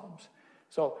chromosomes.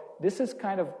 So this is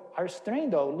kind of, our strain,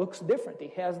 though, looks different.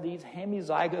 It has these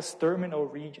hemizygous terminal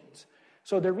regions.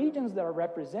 So the regions that are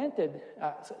represented,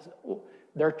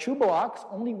 there are 2 blocks,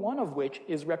 only one of which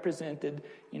is represented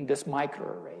in this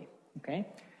microarray. Okay?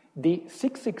 The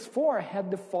 664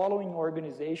 had the following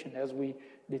organization as we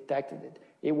detected it.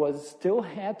 It was still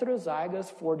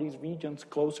heterozygous for these regions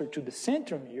closer to the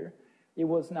centromere. It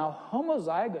was now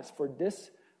homozygous for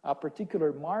this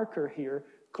particular marker here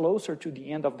closer to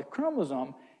the end of the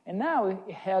chromosome. And now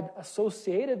it had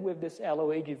associated with this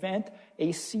LOH event a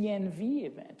CNV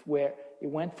event, where it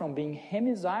went from being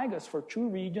hemizygous for 2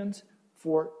 regions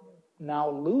for now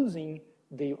losing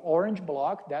the orange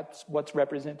block, that's what's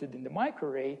represented in the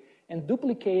microarray, and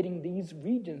duplicating these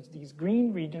regions, these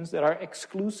green regions that are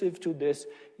exclusive to this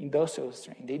industrial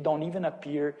strain. They don't even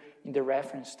appear in the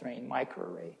reference strain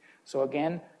microarray. So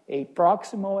again, a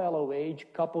proximal LOH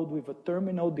coupled with a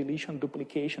terminal deletion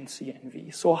duplication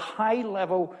CNV. So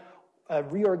high-level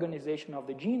reorganization of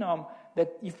the genome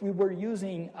that if we were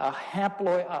using a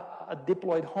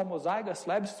diploid homozygous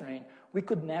lab strain, we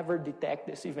could never detect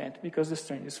this event because the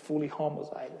strain is fully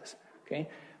homozygous. Okay?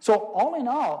 So all in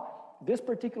all, this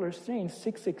particular strain,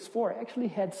 664, actually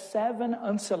had 7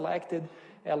 unselected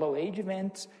LOH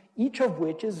events, each of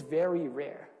which is very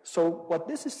rare. So what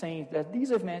this is saying is that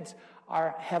these events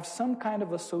have some kind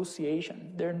of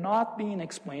association. They're not being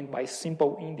explained by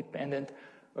simple independent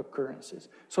occurrences.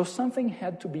 So something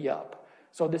had to be up.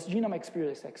 So this genome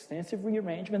experienced extensive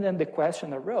rearrangement, and the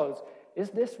question arose, is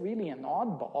this really an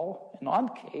oddball, an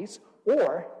odd case,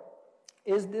 or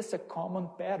is this a common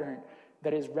pattern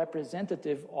that is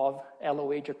representative of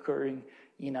LOH occurring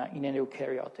in an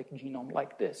eukaryotic genome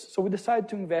like this? So we decided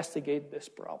to investigate this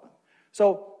problem.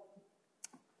 So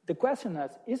the question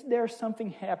is there something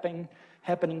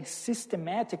happening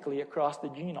systematically across the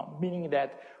genome, meaning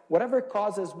that whatever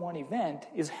causes one event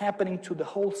is happening to the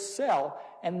whole cell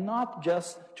and not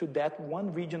just to that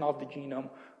one region of the genome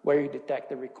where you detect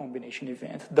the recombination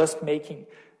event, thus making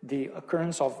the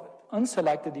occurrence of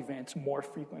unselected events more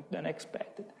frequent than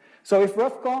expected. So if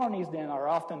rough colonies then are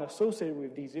often associated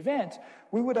with these events,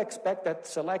 we would expect that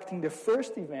selecting the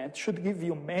first event should give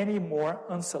you many more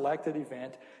unselected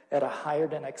events at a higher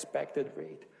than expected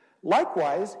rate.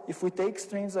 Likewise, if we take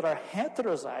strains that are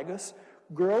heterozygous,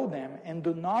 grow them, and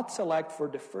do not select for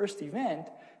the first event,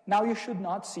 now you should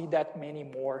not see that many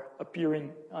more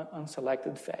appearing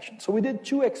unselected fashion. So we did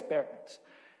 2 experiments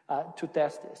to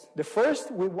test this. The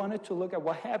first, we wanted to look at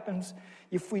what happens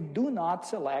if we do not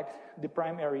select the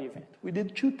primary event. We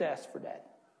did 2 tests for that.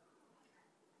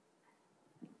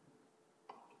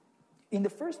 In the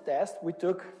first test, we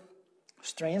took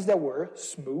strains that were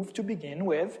smooth to begin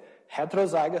with,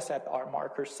 heterozygous at our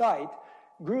marker site,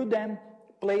 grew them,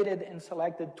 plated, and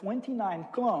selected 29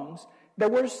 clones that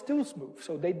were still smooth,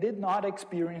 so they did not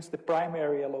experience the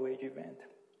primary LOH event.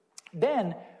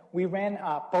 Then we ran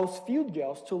post-field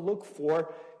gels to look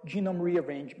for genome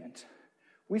rearrangements.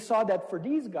 We saw that for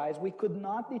these guys, we could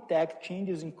not detect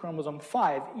changes in chromosome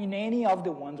 5 in any of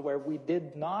the ones where we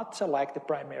did not select the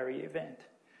primary event.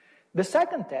 The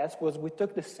second test was we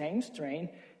took the same strain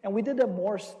and we did a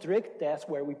more strict test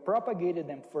where we propagated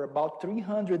them for about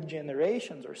 300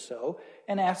 generations or so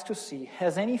and asked to see,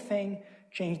 has anything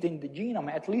changed in the genome,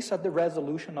 at least at the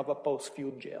resolution of a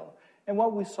post-field gel? And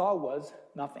what we saw was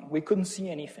nothing. We couldn't see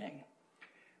anything.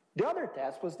 The other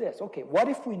test was this. Okay, what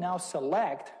if we now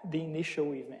select the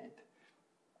initial event?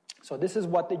 So this is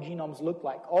what the genomes look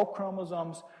like. All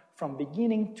chromosomes from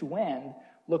beginning to end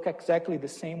look exactly the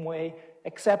same way,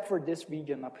 except for this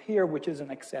region up here, which is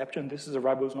an exception. This is a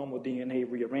ribosomal DNA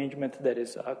rearrangement that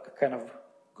is kind of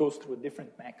goes through a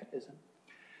different mechanism.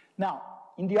 Now,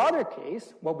 in the other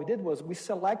case, what we did was we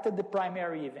selected the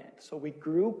primary event. So we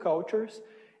grew cultures,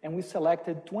 and we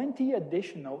selected 20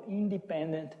 additional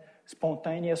independent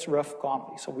spontaneous rough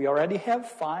colonies. So we already have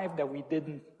 5 that we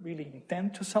didn't really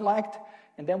intend to select,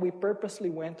 and then we purposely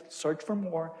went to search for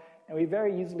more, and we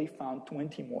very easily found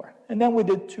 20 more. And then we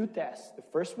did 2 tests. The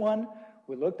first one,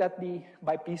 we looked at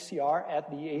by PCR at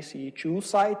the ACE2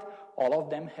 site. All of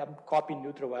them have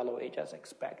copy-neutral LOH as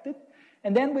expected.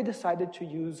 And then we decided to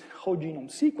use whole genome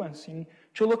sequencing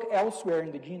to look elsewhere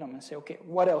in the genome and say, okay,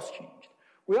 what else changed?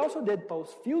 We also did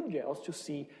post-field gels to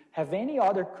see, have any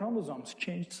other chromosomes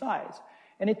changed size?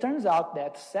 And it turns out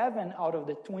that 7 out of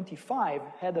the 25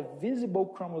 had a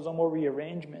visible chromosomal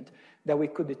rearrangement that we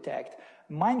could detect.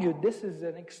 Mind you, this is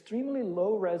an extremely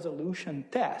low-resolution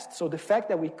test, so the fact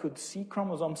that we could see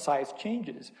chromosome size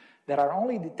changes that are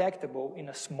only detectable in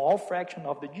a small fraction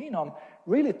of the genome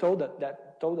really told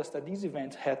us that these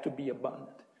events had to be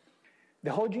abundant.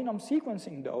 The whole genome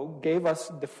sequencing, though, gave us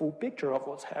the full picture of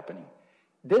what's happening.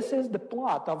 This is the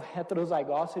plot of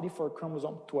heterozygosity for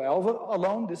chromosome 12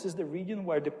 alone. This is the region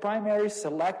where the primary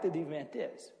selected event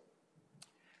is.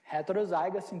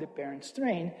 Heterozygous in the parent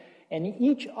strain, and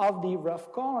each of the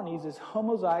rough colonies is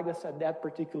homozygous at that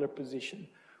particular position.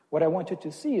 What I want you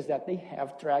to see is that they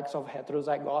have tracks of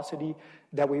heterozygosity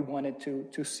that we wanted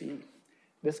to see.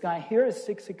 This guy here is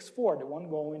 664, the one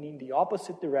going in the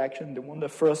opposite direction, the one that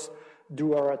first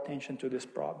drew our attention to this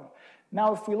problem.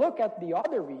 Now, if we look at the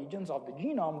other regions of the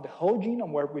genome, the whole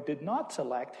genome where we did not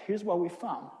select, here's what we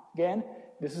found. Again,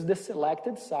 this is the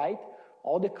selected site.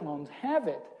 All the clones have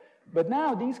it. But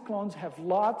now these clones have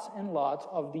lots and lots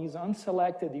of these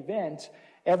unselected events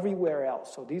everywhere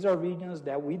else. So these are regions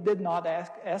that we did not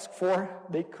ask for.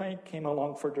 They came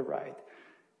along for the ride.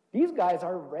 These guys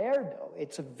are rare, though.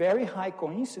 It's a very high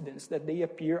coincidence that they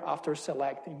appear after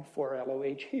selecting for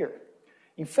LOH here.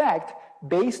 In fact,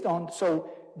 so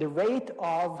the rate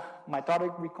of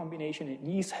mitotic recombination in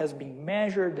yeast has been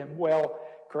measured and well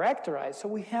characterized. So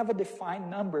we have a defined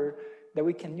number that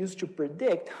we can use to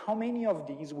predict how many of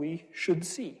these we should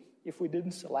see if we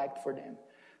didn't select for them.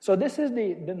 So this is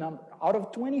the number. Out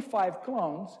of 25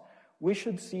 clones, we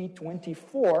should see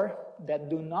 24 that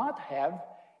do not have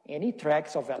any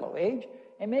tracks of LOH,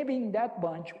 and maybe in that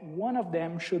bunch, one of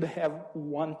them should have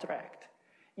one tract.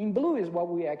 In blue is what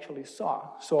we actually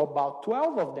saw. So about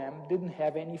 12 of them didn't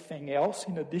have anything else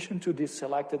in addition to this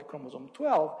selected chromosome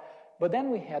 12, but then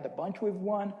we had a bunch with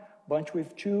 1, bunch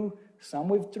with 2, some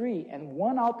with 3, and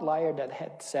one outlier that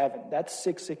had 7. That's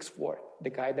 664, the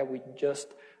guy that we just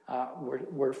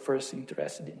were first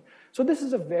interested in. So this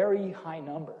is a very high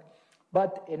number.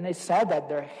 And they said that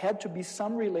there had to be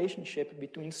some relationship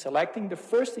between selecting the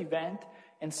first event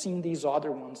and seeing these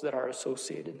other ones that are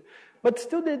associated. But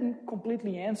still didn't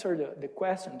completely answer the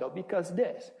question, though, because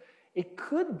it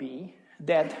could be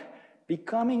that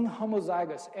becoming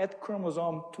homozygous at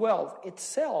chromosome 12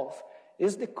 itself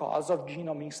is the cause of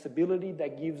genome instability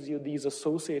that gives you these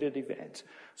associated events.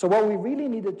 So what we really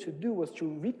needed to do was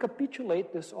to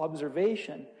recapitulate this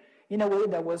observation in a way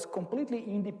that was completely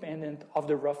independent of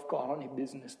the rough colony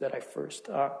business that I first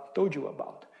told you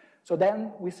about. So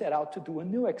then we set out to do a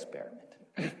new experiment.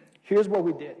 Here's what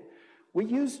we did. We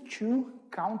used 2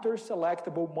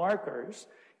 counter-selectable markers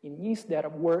in yeast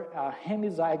that were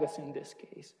hemizygous in this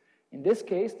case. In this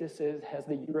case, this has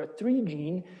the URA3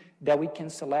 gene that we can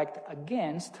select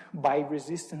against by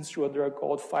resistance to a drug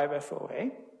called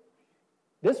 5-FOA.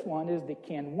 This one is the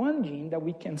CAN1 gene that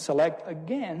we can select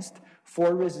against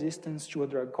for resistance to a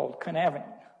drug called canavanine.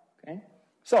 Okay?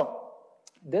 So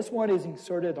this one is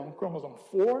inserted on chromosome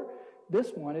 4.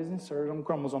 This one is inserted on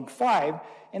chromosome 5,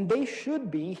 and they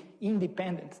should be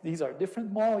independent. These are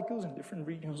different molecules in different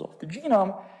regions of the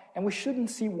genome, and we shouldn't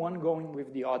see one going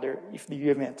with the other if the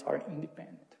events are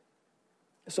independent.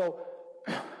 So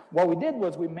what we did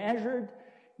was we measured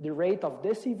the rate of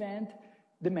this event,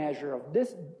 the measure of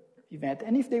this event,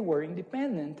 and if they were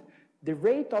independent, the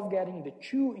rate of getting the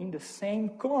two in the same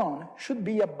clone should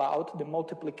be about the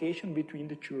multiplication between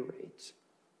the two rates.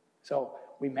 So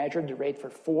we measured the rate for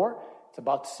 4. It's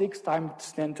about 6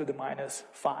 times 10 to the minus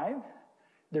 5.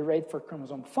 The rate for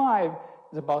chromosome 5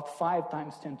 is about 5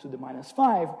 times 10 to the minus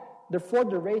 5. Therefore,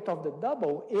 the rate of the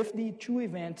double, if the two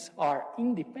events are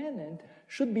independent,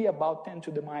 should be about 10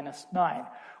 to the minus 9,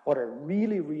 or a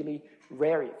really, really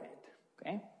rare event,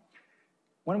 okay?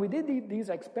 When we did these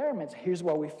experiments, here's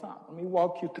what we found. Let me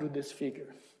walk you through this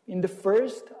figure. In the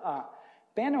first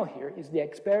panel here is the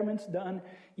experiments done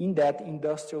in that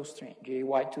industrial strain,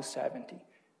 JY270.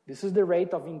 This is the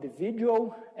rate of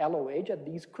individual LOH at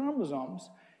these chromosomes.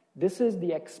 This is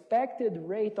the expected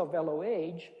rate of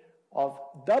LOH of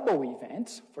double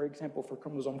events. For example, for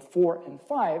chromosome 4 and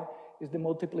 5 is the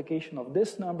multiplication of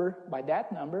this number by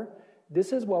that number.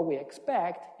 This is what we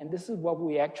expect, and this is what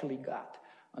we actually got.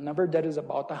 A number that is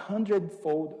about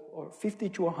 100-fold or 50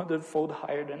 to 100-fold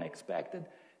higher than expected.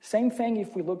 Same thing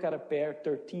if we look at a pair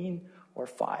 13 or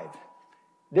 5.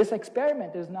 This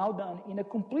experiment is now done in a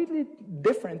completely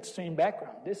different strain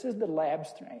background. This is the lab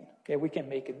strain. Okay, we can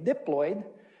make it diploid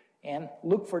and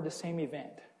look for the same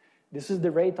event. This is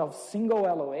the rate of single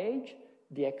LOH,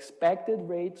 the expected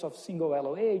rates of single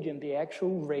LOH, and the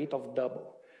actual rate of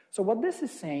double. So what this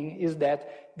is saying is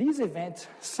that these events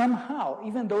somehow,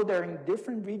 even though they're in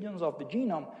different regions of the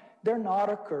genome, they're not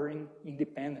occurring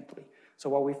independently. So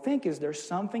what we think is there's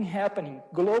something happening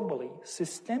globally,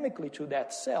 systemically to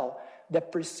that cell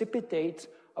that precipitates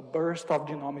a burst of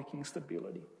genomic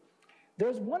instability.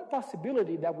 There's one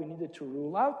possibility that we needed to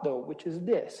rule out, though, which is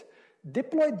this.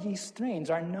 Diploid yeast strains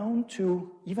are known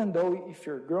to, even though if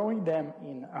you're growing them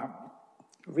in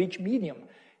rich medium,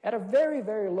 at a very,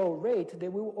 very low rate, they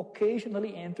will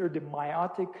occasionally enter the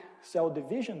meiotic cell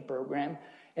division program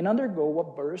and undergo a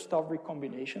burst of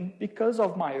recombination because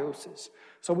of meiosis.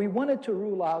 So we wanted to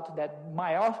rule out that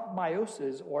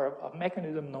meiosis, or a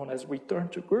mechanism known as return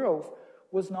to growth,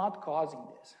 was not causing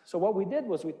this. So what we did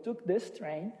was we took this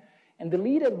strain and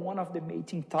deleted one of the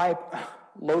mating type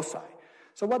loci.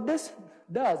 So what this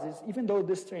does is, even though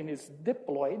this strain is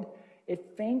diploid,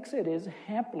 it thinks it is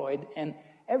haploid, and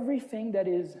everything that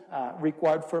is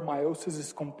required for meiosis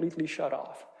is completely shut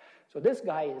off. So this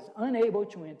guy is unable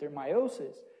to enter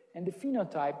meiosis, and the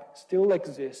phenotype still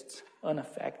exists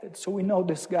unaffected. So we know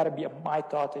this got to be a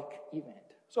mitotic event.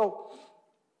 So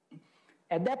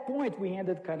at that point, we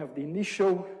ended kind of the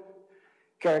initial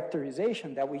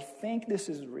characterization that we think this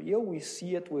is real. We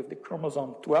see it with the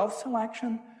chromosome 12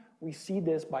 selection. We see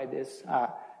this by this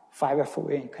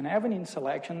 5-FOA and cannabinine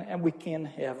selection, and we can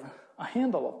have a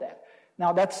handle of that.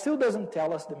 Now, that still doesn't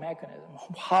tell us the mechanism.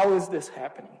 How is this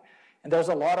happening? And there's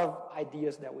a lot of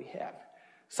ideas that we have.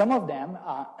 Some of them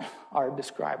are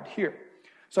described here.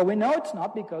 So we know it's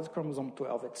not because chromosome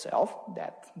 12 itself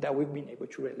that we've been able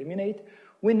to eliminate.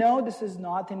 We know this is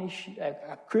not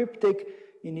a cryptic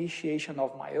initiation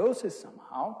of meiosis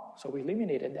somehow, so we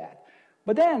eliminated that.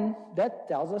 But then that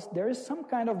tells us there is some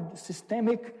kind of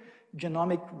systemic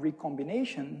genomic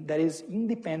recombination that is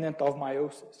independent of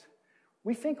meiosis.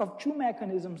 We think of two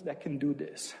mechanisms that can do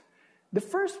this. The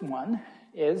first one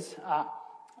is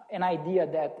an idea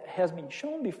that has been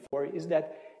shown before, is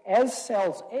that as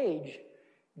cells age,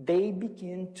 they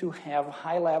begin to have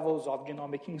high levels of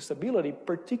genomic instability,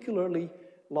 particularly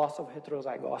loss of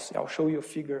heterozygosity. I'll show you a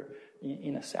figure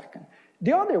in a second.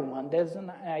 The other one, there's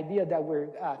an idea that we're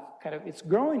it's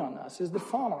growing on us, is the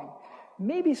following.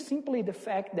 Maybe simply the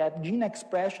fact that gene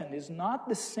expression is not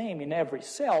the same in every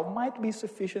cell might be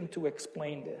sufficient to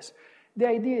explain this. The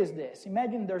idea is this.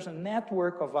 Imagine there's a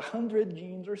network of 100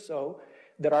 genes or so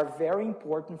that are very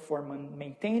important for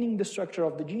maintaining the structure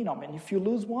of the genome. And if you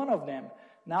lose one of them,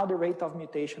 now the rate of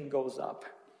mutation goes up.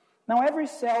 Now, every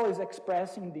cell is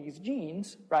expressing these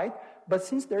genes, right? But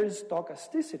since there is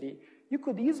stochasticity, you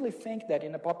could easily think that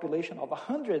in a population of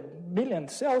 100 million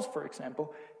cells, for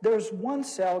example, there's one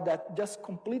cell that just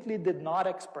completely did not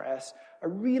express a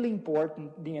really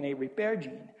important DNA repair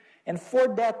gene. And for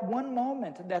that one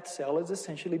moment, that cell is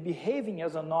essentially behaving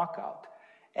as a knockout.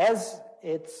 As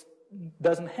it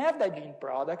doesn't have that gene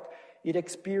product, it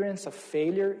experiences a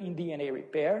failure in DNA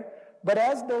repair. But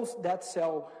as that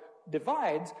cell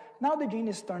divides, now the gene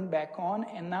is turned back on,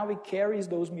 and now it carries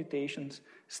those mutations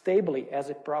stably as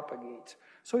it propagates.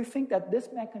 So we think that this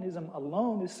mechanism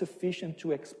alone is sufficient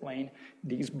to explain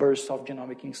these bursts of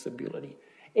genomic instability.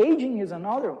 Aging is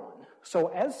another one. So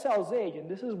as cells age, and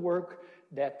this is work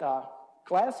that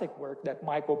classic work that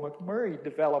Michael McMurray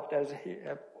developed as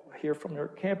here from your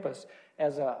campus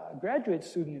as a graduate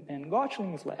student in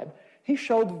Gotchling's lab, He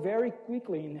showed very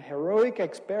quickly in heroic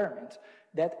experiments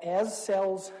that as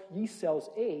yeast cells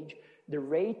age, the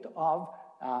rate of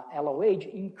LOH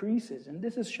increases. And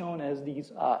this is shown as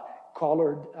these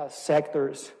colored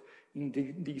sectors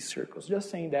in these circles, just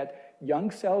saying that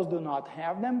young cells do not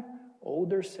have them,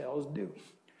 older cells do.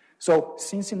 So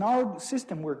since in our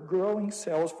system we're growing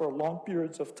cells for long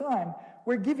periods of time,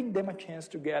 we're giving them a chance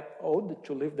to get old,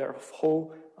 to live their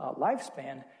whole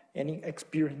lifespan and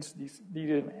experience these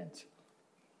events.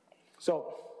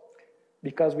 So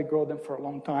because we grow them for a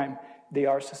long time, they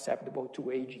are susceptible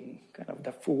to aging, kind of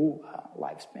the full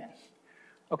lifespan.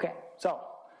 Okay, so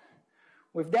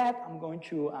with that, I'm going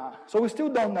to, so we still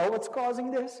don't know what's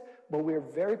causing this, but we're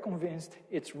very convinced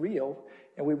it's real,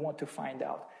 and we want to find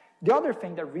out. The other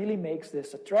thing that really makes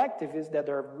this attractive is that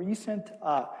there are recent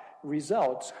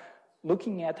results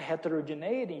looking at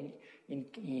heterogeneity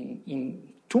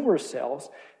in tumor cells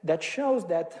that shows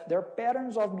that there are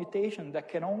patterns of mutation that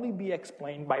can only be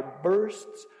explained by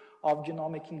bursts of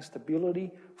genomic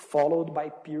instability followed by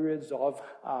periods of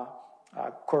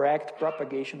correct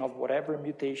propagation of whatever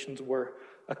mutations were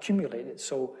accumulated.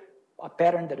 So a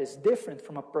pattern that is different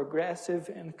from a progressive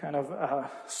and kind of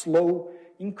slow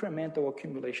incremental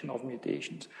accumulation of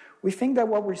mutations. We think that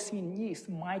what we're seeing in yeast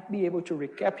might be able to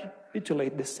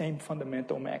recapitulate the same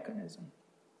fundamental mechanism.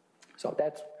 So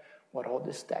that's what all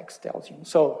this text tells you.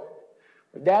 So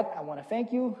with that, I want to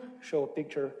thank you, show a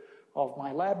picture of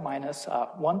my lab minus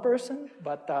one person,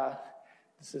 but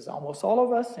this is almost all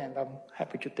of us, and I'm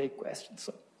happy to take questions.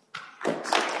 So, thanks.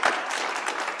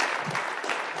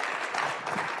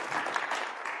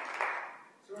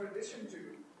 So in addition to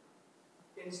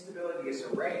instability as a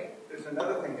rate, there's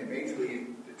another thing that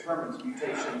majorly determines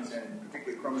mutations and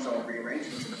particularly chromosomal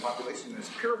rearrangements in the population is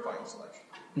purifying selection.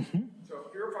 Mm-hmm. So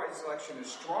if purifying selection is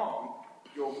strong,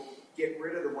 you'll get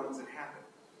rid of the ones that happen.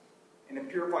 And if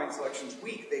purifying selection is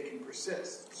weak, they can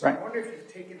persist. So right. I wonder if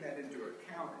you've taken that into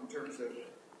account in terms of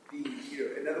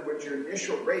in other words, your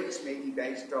initial rates may be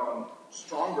based on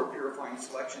stronger purifying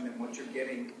selection than what you're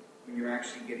getting when you're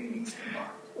actually getting these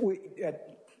combined.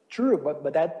 True, but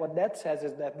what that says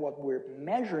is that what we're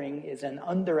measuring is an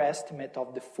underestimate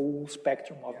of the full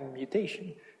spectrum of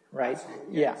mutation, right?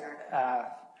 Absolutely. Yeah.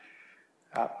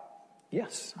 Exactly.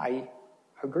 Yes, I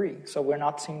agree. So we're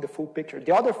not seeing the full picture.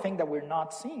 The other thing that we're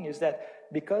not seeing is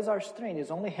that because our strain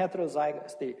is only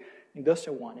heterozygous, the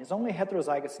industrial one is only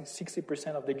heterozygous in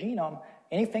 60% of the genome,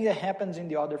 anything that happens in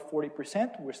the other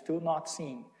 40%, we're still not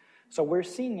seeing. So we're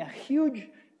seeing a huge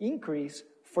increase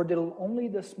for only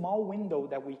the small window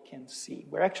that we can see.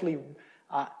 We're actually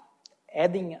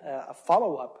adding a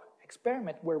follow-up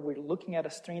experiment where we're looking at a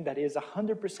strain that is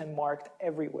 100% marked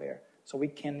everywhere, so we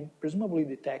can presumably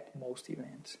detect most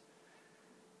events.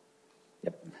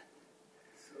 Yep.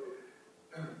 So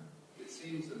it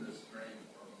seems in this strain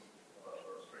from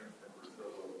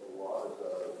Brazil,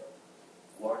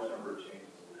 a large number of changes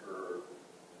occur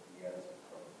at the ends of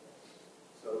chromosomes.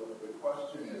 So the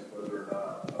question is whether or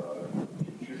not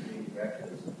contributing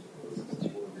mechanisms to this is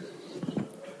toward the evolution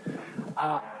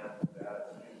and that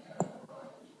impact on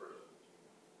expression.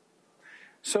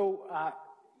 So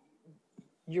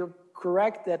you're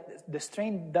correct that the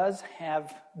strain does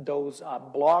have those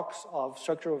blocks of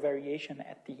structural variation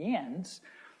at the ends,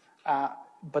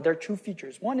 but there are two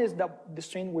features. One is that the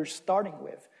strain we're starting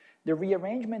with. The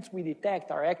rearrangements we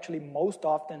detect are actually most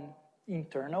often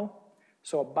internal.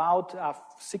 So about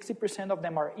 60% of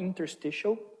them are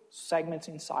interstitial segments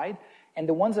inside, and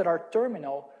the ones that are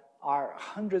terminal are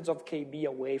hundreds of kb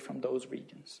away from those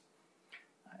regions.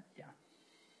 Yeah.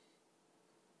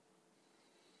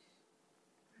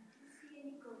 Do you see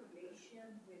any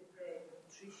correlation with the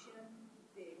nutrition,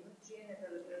 the nutrient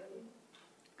availability,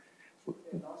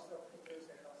 the loss of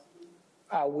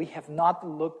heterozygosity? We have not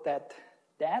looked at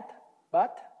that,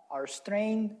 but our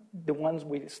strain, the ones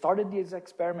we started these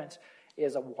experiments,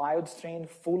 is a wild strain,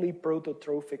 fully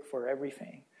prototrophic for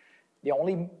everything. The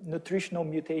only nutritional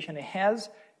mutation it has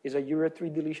is a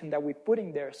URA3 deletion that we put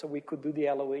in there so we could do the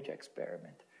LOH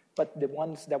experiment. But the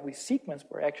ones that we sequenced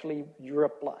were actually URA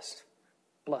plus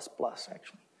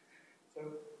actually. So,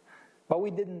 but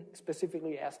we didn't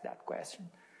specifically ask that question.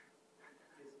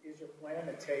 Is your plan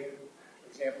to take, for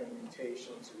example,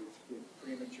 mutations with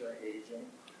premature aging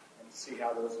and see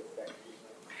how those affect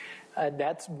people?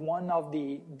 That's one of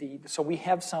so we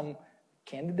have some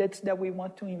candidates that we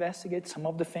want to investigate, some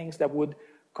of the things that would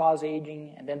cause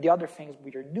aging, and then the other things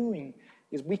we are doing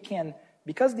is we can,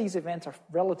 because these events are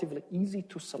relatively easy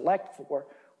to select for,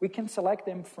 we can select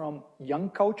them from young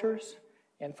cultures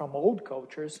and from old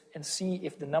cultures and see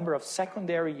if the number of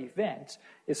secondary events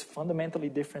is fundamentally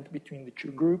different between the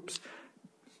two groups.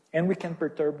 And we can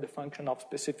perturb the function of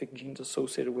specific genes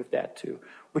associated with that too.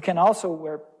 We can also,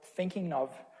 we're thinking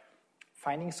of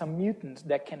finding some mutants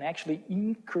that can actually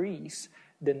increase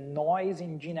the noise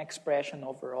in gene expression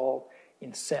overall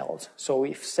in cells. So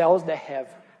if cells that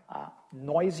have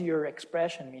noisier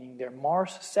expression, meaning they're more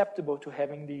susceptible to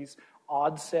having these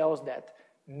odd cells that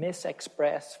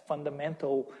misexpress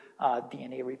fundamental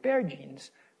DNA repair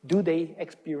genes, do they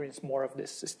experience more of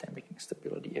this systemic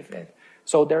instability event?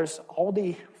 So there's all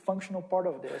the functional part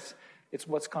of this. It's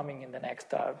what's coming in the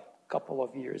next couple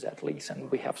of years at least, and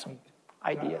we have some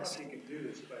ideas. I don't know if you can do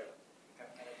this, but I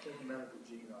can't remember the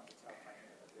gene off the top of my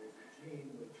head. There's a gene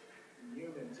which in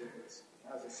humans, if it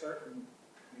has a certain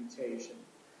mutation,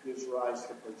 gives rise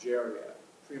to progeria,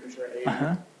 premature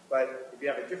aging. But if you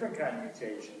have a different kind of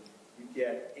mutation, you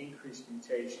get increased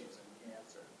mutations in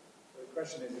cancer. So the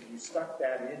question is, if you stuck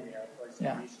that in there, like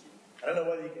the yeast gene, I don't know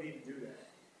whether you could even do that.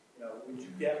 Would you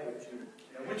get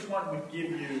what which one would give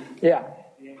you the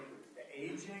increase, the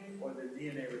aging or the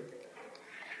DNA repair?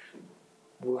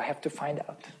 We'll have to find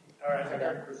out. All right, I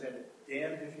got to present it.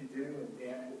 Damned if you do and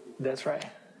damned if you don't. That's right.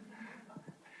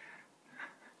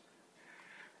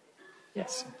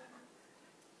 Yes.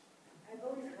 I've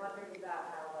always wondered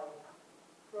about how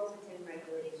chromatin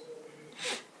regulation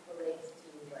relates to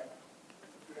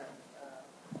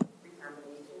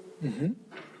recombination. Mm-hmm.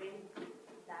 I think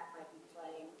that might be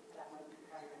playing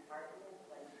a part in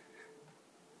it,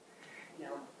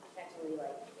 potentially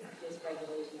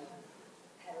dysregulation of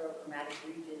heterochromatic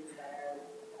regions that are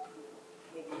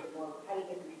maybe more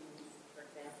repetitive regions, for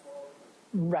example.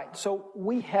 Right. So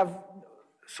we have,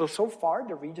 so far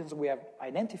the regions we have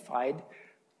identified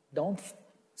don't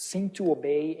seem to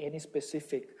obey any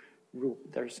specific rule.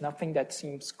 There's nothing that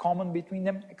seems common between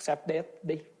them except that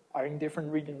they are in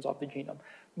different regions of the genome.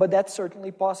 But that's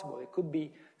certainly possible. It could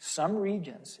be some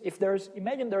regions.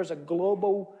 Imagine there's a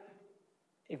global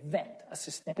event, a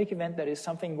systemic event that is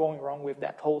something going wrong with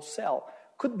that whole cell.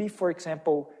 Could be, for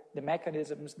example, the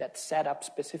mechanisms that set up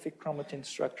specific chromatin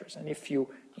structures. And if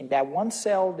in that one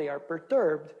cell, they are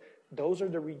perturbed, those are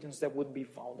the regions that would be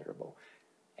vulnerable.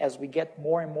 As we get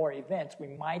more and more events, we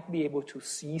might be able to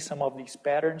see some of these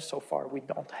patterns. So far, we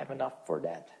don't have enough for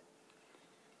that.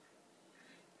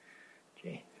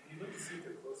 Okay. You look to see if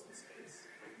they're close in space.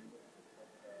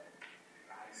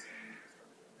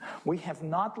 We have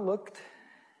not looked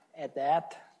at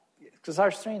that because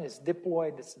our strain is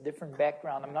diploid. It's a different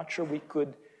background. I'm not sure we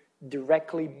could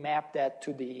directly map that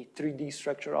to the 3D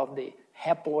structure of the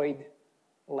haploid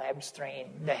lab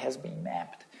strain that has been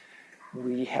mapped.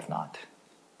 We have not.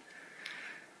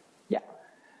 Yeah.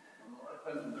 A lot of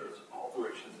times when there's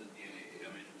alterations in DNA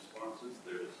damage responses,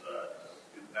 there's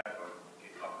impact on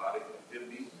apoptotic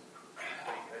activity.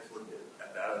 Have you guys looked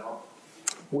at that at all?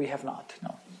 We have not,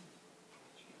 no.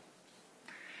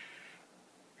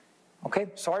 Okay,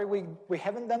 sorry, we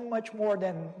haven't done much more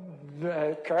than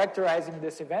characterizing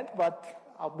this event, but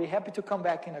I'll be happy to come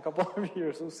back in a couple of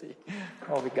years. We'll see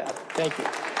what we got. Thank you.